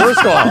 First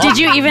of all, Did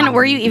you even,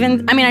 were you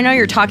even, I mean, I know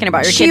you're talking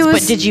about your She kids,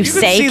 was- but did you, You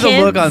can say see kids?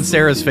 the look on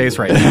Sarah's face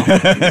right now.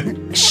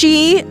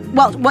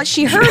 what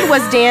she heard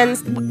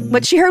was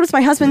what she heard was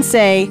my husband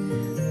say,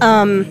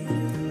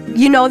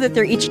 you know that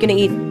they're each going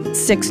to eat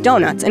 6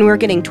 donuts, and we're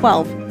getting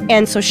 12.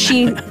 And so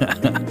she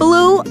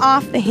flew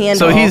off the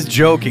handle. So he's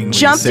joking.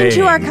 Jumped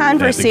into our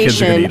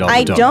conversation.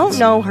 I don't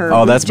know her.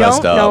 Oh, that's don't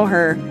messed up. know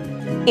her.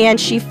 And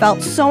she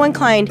felt so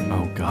inclined.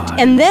 Oh, God.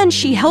 And then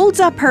she holds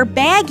up her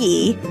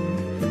baggie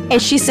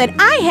and she said,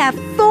 I have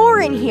 4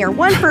 in here,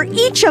 1 for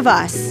each of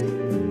us.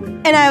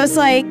 And I was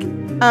like,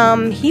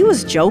 he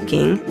was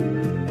joking.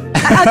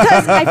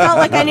 Because I felt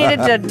like I needed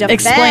to defend.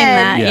 Explain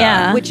that, Yeah.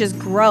 yeah. Which is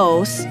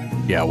gross.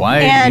 Yeah, why?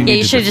 And- Yeah,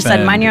 you should have just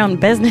said, mind your own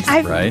business.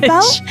 I Right.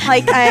 felt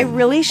like I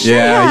really should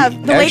Yeah, have.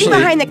 The lady actually-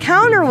 behind the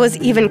counter was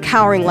even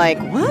cowering like,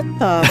 what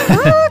the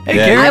fuck? Hey,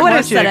 Yeah. Gary, I why would don't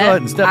have you said go it.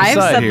 ahead and step I've,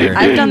 aside said, here.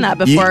 I've done that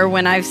before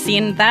when I've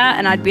seen that,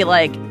 and I'd be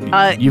like,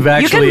 You've you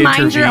actually can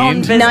mind your own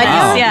intervened? business.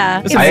 Wow.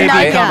 Yeah. This It's may be not-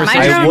 a yeah, conversation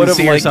mind your you own- would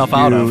see yourself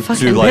out of. to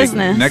Fucking like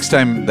business. next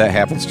time that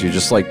happens to you,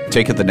 just like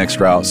take it the next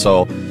route.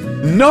 So,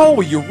 no,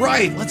 you're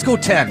right. Let's go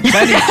 10.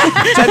 10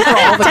 each. 10 for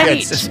all the 10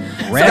 kids. each.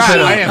 Ramp God,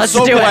 it up. I am Let's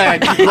so do it.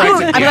 glad you corrected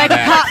me I'm on like,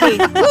 that.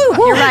 pop me.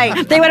 Woo, you're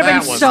right. They would have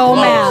That been was so close.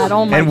 mad.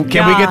 Oh my And God.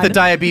 can we get the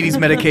diabetes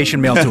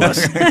medication mailed to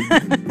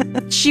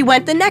us? She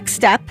went the next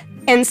step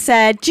and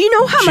said, "Do you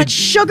know how much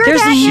sugar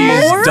there's that more?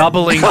 is?" She's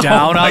doubling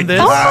down on this.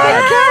 Oh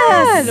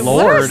my God.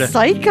 Lord. What a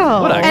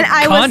psycho. What a And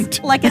I was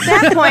cunt. like, at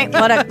that point,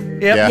 what a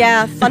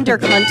Yeah. thunder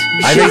cunt.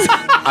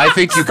 I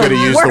think you could have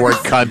used the word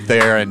cunt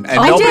there, and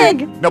I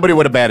did. nobody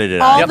would have batted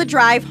it All out. the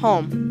drive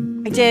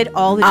home. I did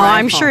all the Oh, drive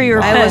I'm home. sure you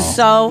were I was pissed.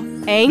 so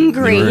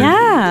angry. You were-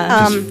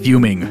 Yeah. Just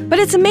fuming. But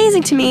it's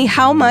amazing to me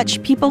how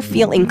much people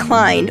feel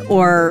inclined,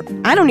 or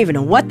I don't even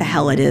know what the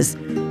hell it is,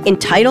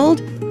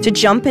 entitled to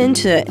jump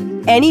into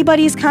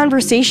anybody's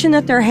conversation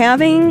that they're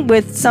having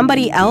with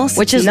somebody else,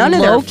 Which is none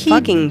of their low-key-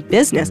 fucking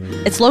business.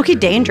 It's low-key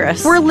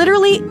dangerous. We're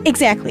literally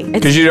exactly.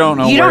 Because you don't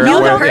know You don't where, know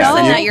the where-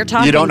 person you- that you're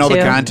talking You don't know the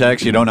to.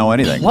 context. You don't know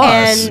anything.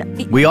 Plus,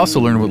 And- we also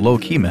learned what low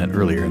key meant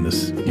earlier in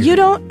this. You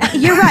don't.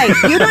 You're right.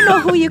 You don't know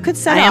who you could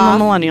set I am off. a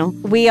millennial.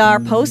 We are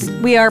post.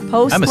 I'm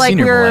a like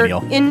senior we're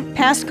millennial. in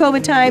past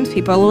COVID times.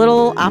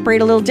 People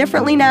operate a little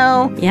differently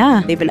now.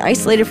 Yeah. They've been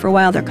isolated for a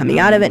while. They're coming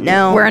out of it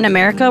now. We're in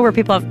America where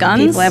people have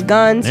guns. People have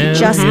guns. Yeah, You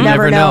just you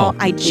never never know. know.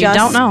 I just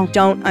don't know.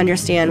 don't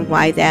understand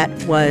why that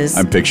was.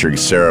 I'm picturing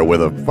Sarah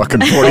with a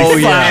fucking 45. Oh,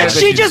 yeah.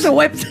 she just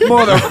whipped.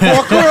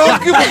 Motherfucker, I'll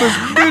give him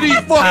as many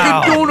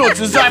fucking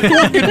donuts as I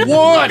fucking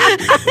want.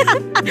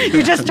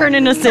 You just turned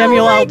into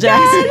Samuel my L.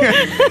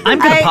 Jackson. I'm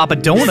going to pop a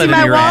donut See in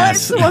my your wallet?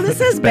 ass. The one that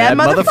says bad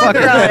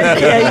motherfucker on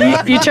it.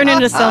 Yeah, you turned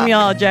into Samuel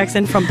L.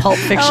 Jackson from Pulp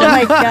Fiction. Oh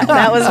my god,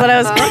 that was what I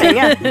was quoting.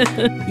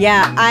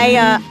 Yeah,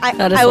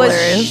 That is I was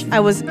hilarious. I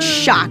was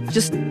shocked.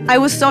 Just I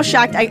was so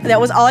shocked. That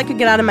was all I could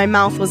get out of my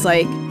mouth was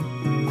like,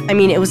 I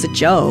mean, it was a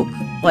joke.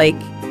 Like,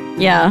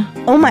 Yeah.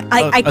 oh my,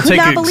 I I'll could take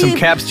not some believe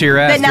caps to your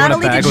ass. that Do you not want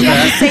only a bag did with she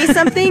have that? to say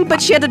something,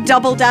 but she had to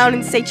double down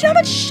and say, "Do you know how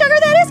much sugar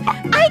that is?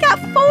 I got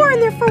 4 in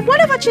there for one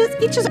of us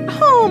each is at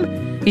home."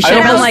 You I should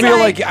have been almost like, feel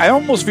like I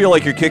almost feel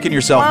like you're kicking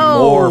yourself Whoa.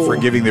 more for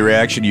giving the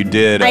reaction you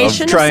did I of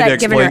shouldn't have trying to said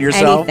giving explain her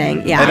yourself.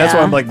 anything. Yeah. And that's why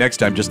Yeah. I'm like, next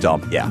time, just tell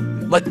them,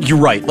 you're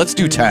right. Let's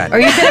do 10. or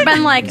you could have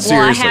been like,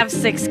 well, I Seriously. have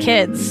 6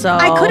 kids, so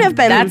I could have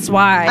been. That's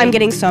why I'm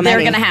getting so they're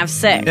many. gonna have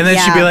 6. And then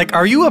she'd be Yeah. like,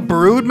 "Are you a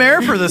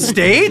broodmare for the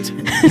state?"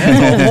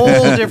 That's a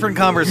whole different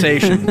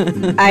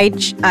conversation.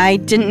 I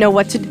didn't know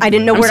what to. I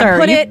didn't know I'm where sorry, to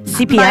put are you it.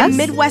 CPS? My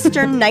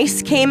Midwestern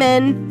nice came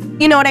in.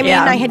 You know what I mean?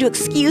 Yeah. I had to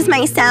excuse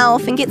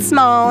myself and get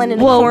small and in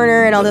a Well,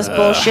 corner and all this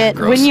bullshit.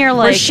 when you're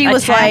Where like she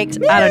was like,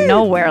 attacked out of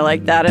nowhere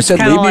like that, I it's said,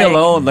 kind leave of me like,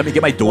 alone. Let me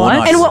get my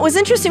donuts. And what was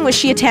interesting was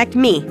she attacked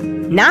me,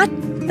 not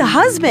the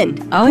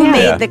husband Oh, who yeah.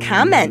 made Yeah. the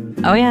comment.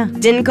 Oh yeah.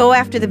 Didn't go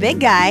after the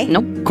big guy.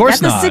 Nope. Of course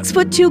That's not.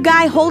 the 6'2"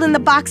 guy holding the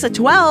box of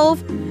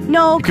 12.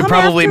 No, You could come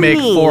probably after make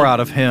me. 4 out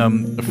of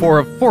him.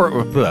 Four.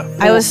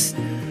 I was.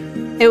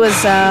 It was.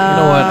 You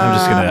know what? I'm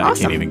just gonna. I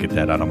awesome. can't even get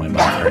that out of my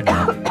mouth right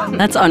now.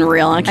 That's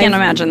unreal. I can't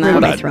imagine that.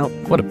 ruined my What a- throat.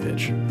 What a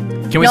bitch.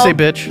 Can we No. say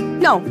bitch?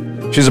 No,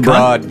 She's a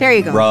broad. There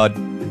you go. Broad.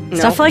 no.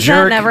 Stuff like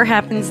Jerk. that never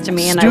happens to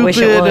me, and I wish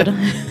it Stupid.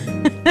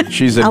 would.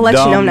 She's a I'll let you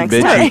dumb, know next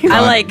bitchy time. cunt I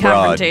like broad.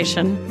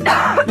 confrontation.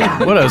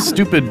 What a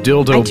stupid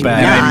dildo I do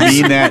bag. And not. I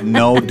mean that in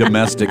no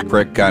domestic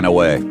prick kind of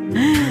way.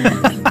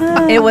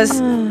 It was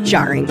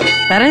jarring.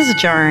 That is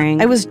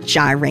jarring. I was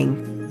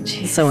jarring.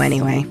 So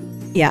anyway,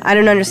 yeah, I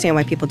don't understand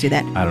why people do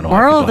that. I don't know. why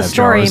Moral people of the have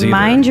story: jars either.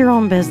 mind your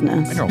own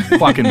business. Mind your own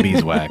fucking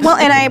beeswax. Well,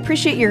 and I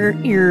appreciate your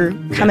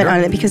comment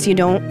on it because you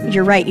don't.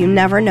 You're right. You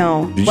never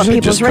know Did you what say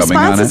people's just coming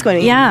response on is it? going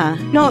to be. Yeah.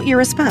 No, your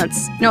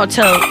response. No,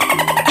 till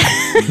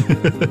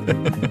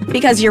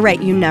Because you're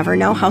right. You never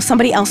know how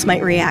somebody else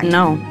might react.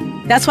 no.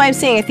 That's why I'm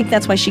saying I think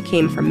that's why she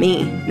came from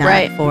me, not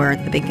Right. for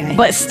the big guy.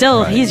 But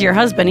still, he's your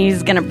husband.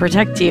 He's gonna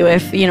protect you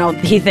if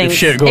he thinks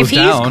shit goes if he's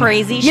down.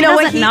 crazy. you she know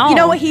what doesn't he? know. You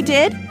know what he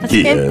did?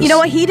 He And is. you know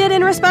what he did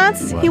in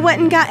response? What? He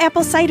went and got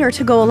apple cider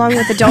to go along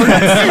with the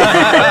donuts.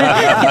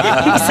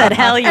 He said,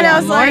 "Hell yeah, And I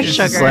was more like,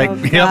 sugar." It's like, Oh,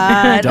 yep,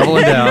 God.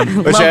 doubling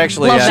down. Which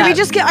actually, love Should we that.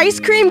 just get ice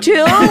cream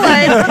too?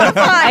 Like, what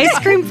the fuck? Ice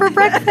cream for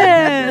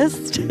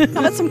breakfast. How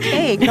about some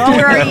cake? No,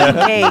 we're already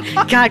eating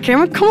cake. God,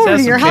 come over Have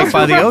to your some house cake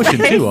by for the ocean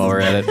breakfast. too while we're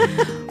at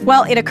it.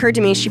 Well, it occurred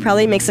to me she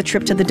probably makes a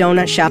trip to the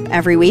donut shop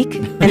every week,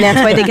 and that's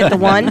why they get the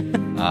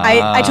one.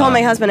 I told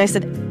my husband, I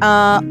said,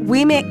 how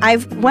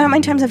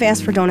many times I've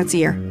asked for donuts a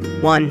year?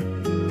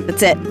 1.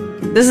 That's it.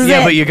 This is it.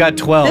 Yeah, but you got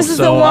 12, This is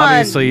the so one.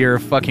 obviously you're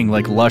fucking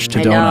like lush to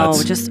I donuts.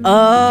 know, just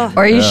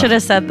Or you should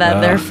have said that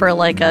Ugh. they're for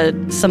like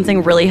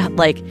something really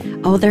like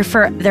they're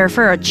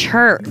for a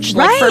church,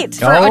 like Right.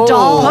 for Oh,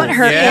 adults. put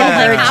her yeah.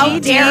 in her Like, how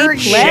GD dare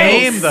you. place.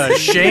 Shame the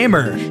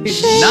shamer.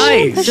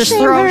 Nice. Just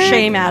throw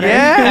shame at her.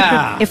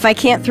 Yeah. If I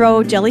can't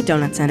throw jelly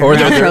donuts at her, or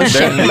I'll throw they're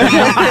shame.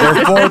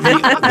 for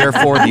the That's a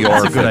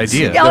orphans. good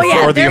idea. Oh They're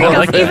yeah, for the there you go.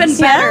 orphans. Even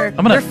better. I'm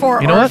gonna. They're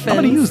for you know what? orphans. I'm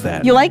gonna use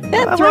that. You like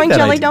that? I like Throwing that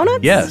jelly idea.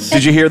 donuts? Yes.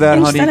 Did you hear that,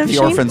 Instead honey? of The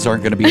shame? orphans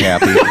aren't going to be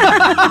happy.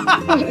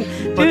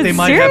 But they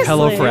might have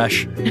seriously.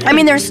 HelloFresh. I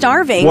mean, they're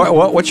starving.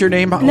 What's your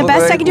name? the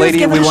best I can do is lady?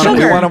 give we them want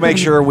sugar. we want to make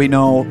sure we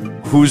know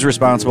who's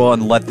responsible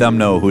and let them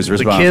know who's The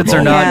responsible. kids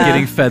are not Yeah.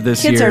 getting fed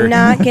this Kids year. are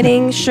not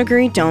getting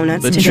sugary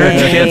donuts The today.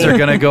 church kids are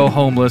gonna go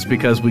homeless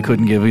because we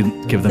couldn't give them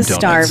The donuts.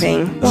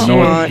 starving. I don't know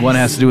what one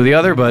has to do with the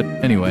other, but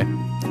anyway.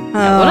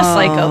 What a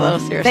psycho, though,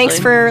 seriously. Thanks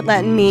for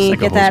letting me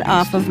Psycho get that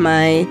hostess. off of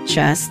my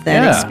chest,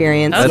 that Yeah.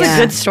 experience. That was yeah. a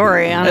good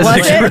story, honestly.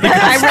 Was it? Really good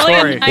I really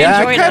story. I Yeah, I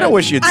enjoyed kind of it.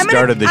 wish you'd I'm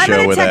started the show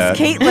gonna with text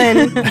that.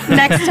 Caitlin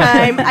next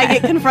time I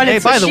get confronted. Hey,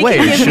 so by the she way,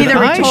 can give me should the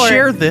I retort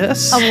share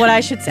this? of what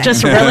I should say.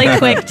 Just really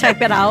quick,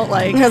 type it out.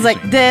 Like, I was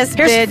like, this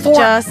here's bitch 4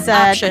 just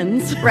said.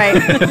 options.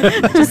 Right.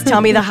 Just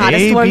tell me the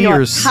hottest A, one. B,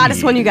 or Hottest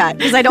C? one you got,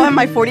 because I don't have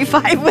my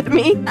 45 with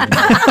me.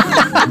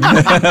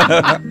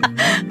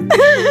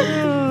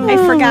 I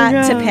forgot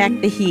to pack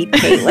the heat,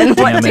 Caitlin.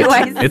 What Damn do it.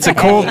 I say? It's a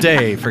cold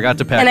day. Forgot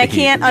to pack and the I heat.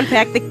 can't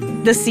unpack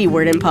the C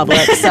word in public.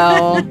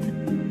 So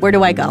where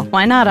do I go?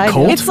 Why not? I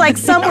Cold? do. It's like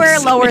somewhere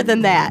lower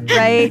than that,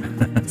 right?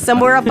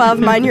 Somewhere above,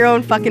 mind your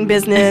own fucking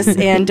business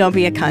and don't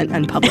be a cunt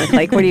in public.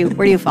 Like, where do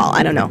you fall?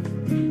 I don't know.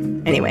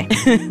 Anyway.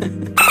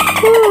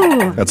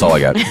 That's all I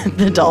got.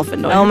 the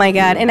dolphin noise. Oh my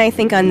God. And I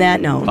think on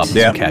that note, Pups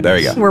Yeah, and cat there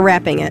you go. we're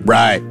wrapping it.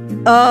 Right.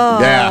 Oh,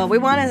 Yeah. we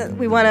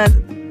wanna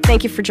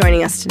thank you for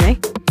joining us today.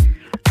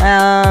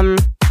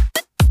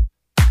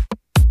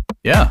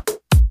 Yeah.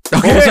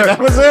 Okay, that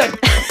was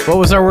it. What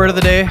was our word of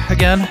the day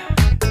again,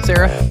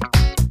 Sarah?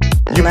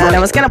 I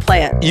was gonna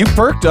play it. You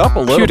perked up a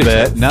little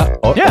Putative. bit.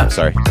 Now, Yeah.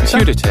 sorry.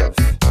 Putative.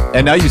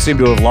 And now you seem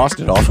to have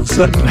lost it all of a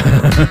sudden.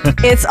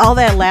 It's all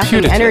that laughing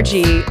Putative.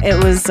 energy.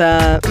 It was We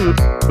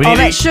all need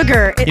that to-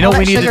 sugar. You know all what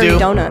we that need to sugary do?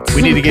 donuts.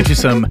 We need to get you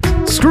some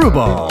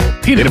Screwball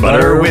peanut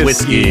butter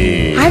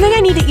whiskey. I think I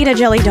need to eat a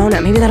jelly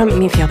donut. Maybe that'll make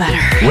me feel better.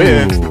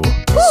 With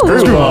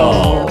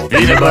Screwball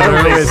peanut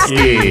butter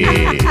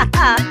whiskey.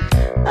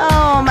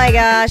 Oh my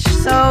gosh.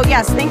 So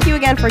yes, thank you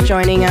again for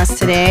joining us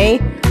today.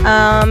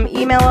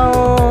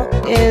 Email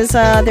is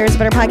there's a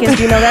better podcast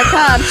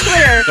gmail.com.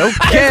 Twitter.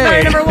 Okay. There's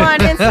better number 1.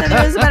 Insta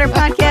there's a better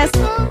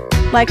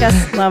podcast. Like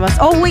us, love us.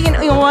 Oh, you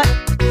know what?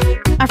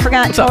 I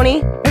forgot, What's up?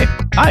 Tony. Hey,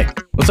 hi.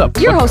 What's up?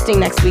 You're hosting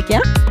next week,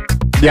 yeah?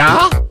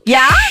 Yeah?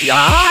 Yeah?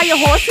 Yeah? Are you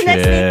hosting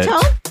next Shit. week,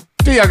 Tom?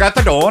 Do you got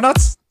the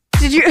donuts?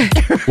 Did you?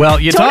 Well,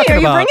 you're Tony, talking are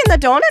you about bringing the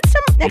donuts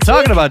next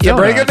talking week? about You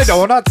donuts. bringing the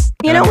donuts?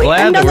 You And know, I'm we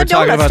glad know that the we're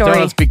talking donut about story.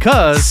 donuts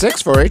because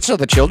 6 for each of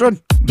the children.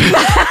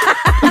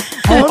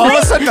 All of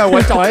a sudden I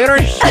went to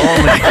Irish.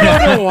 I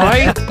don't know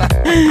why.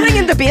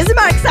 Bringing the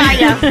Bismarcks, are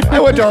you? I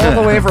went all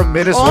the way from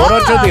Minnesota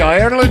to the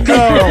Ireland,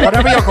 or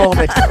whatever you call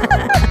it.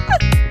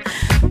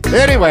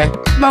 Anyway,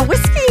 My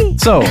whiskey.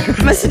 so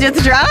Must have did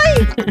the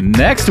dry.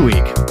 next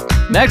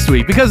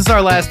week, because it's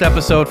our last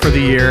episode for the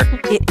year,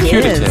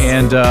 It is.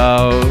 and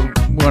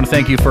we want to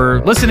thank you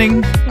for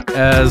listening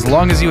as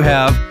long as you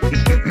have.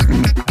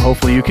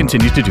 Hopefully you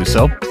continue to do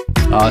so,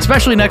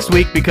 especially next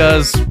week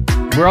because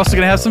we're also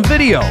going to have some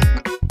video,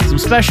 some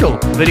special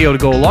video to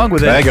go along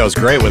with that it. goes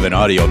great with an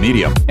audio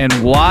medium. And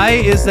why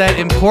is that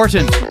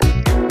important?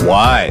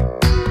 Why?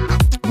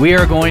 We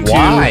are going to...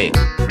 Why?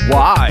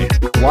 Why?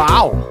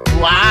 Wow.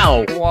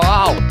 Wow.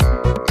 Wow.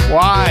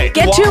 Why?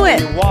 Get to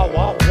it. Wow,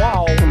 wow,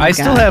 wow. I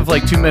still have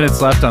like 2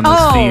 minutes left on this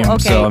Oh, theme,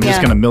 okay, so I'm just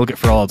yeah. going to milk it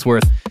for all it's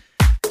worth.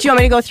 Do you want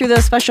me to go through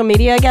the special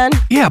media again?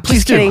 Yeah,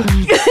 please Just do.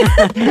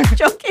 kidding.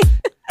 Joking.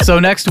 So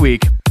next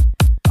week,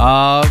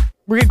 we're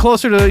getting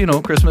closer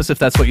to, Christmas, if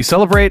that's what you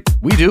celebrate.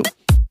 We do.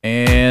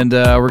 And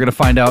we're going to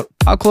find out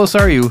how close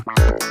are you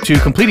to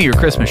completing your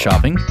Christmas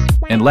shopping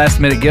and last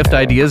minute gift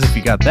ideas if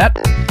you got that.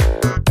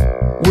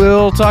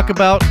 We'll talk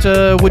about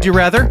Would You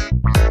Rather?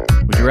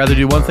 Would you rather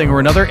do one thing or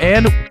another?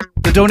 And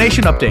the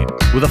donation update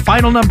with the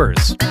final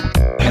numbers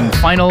and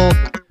final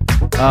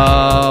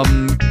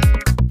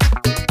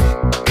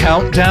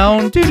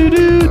countdown.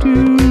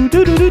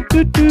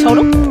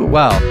 Total?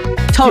 Wow.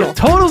 Total. Yeah,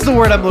 total's the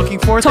word I'm looking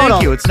for. Total.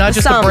 Thank you. It's not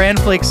just Sum. a bran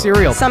flake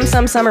cereal. Some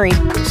summary.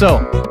 So,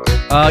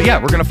 we're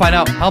going to find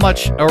out how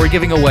much are we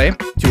giving away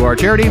to our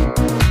charity.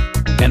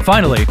 And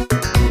finally,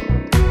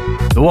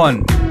 the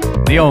one,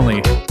 the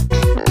only,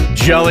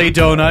 Jelly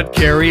Donut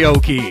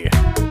Karaoke.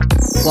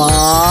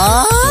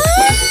 What?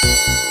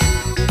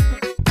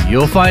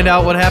 You'll find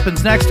out what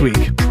happens next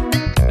week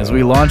as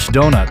we launch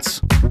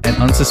donuts and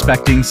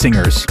unsuspecting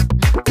singers.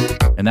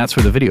 And that's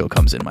where the video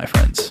comes in, my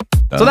friends.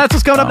 So that's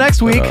what's coming up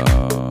next week.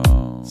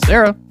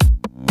 Sarah.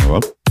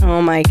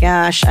 Oh my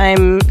gosh.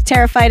 I'm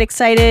terrified,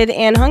 excited,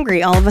 and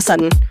hungry all of a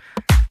sudden.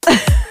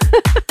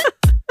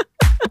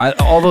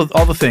 All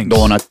the things.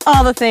 Donut.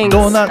 All the things.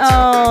 Donuts.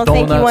 Oh,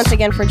 thank you Donuts. once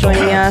again for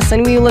joining us.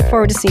 And we look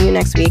forward to seeing you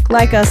next week.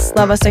 Like us,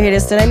 love us, or hate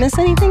us. Did I miss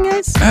anything,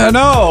 guys?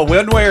 No,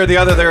 one way or the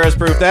other, there is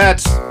proof that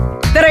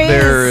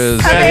There is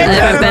a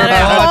better a better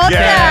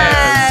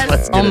podcast.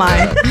 Let's get Oh it my.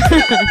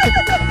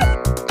 done.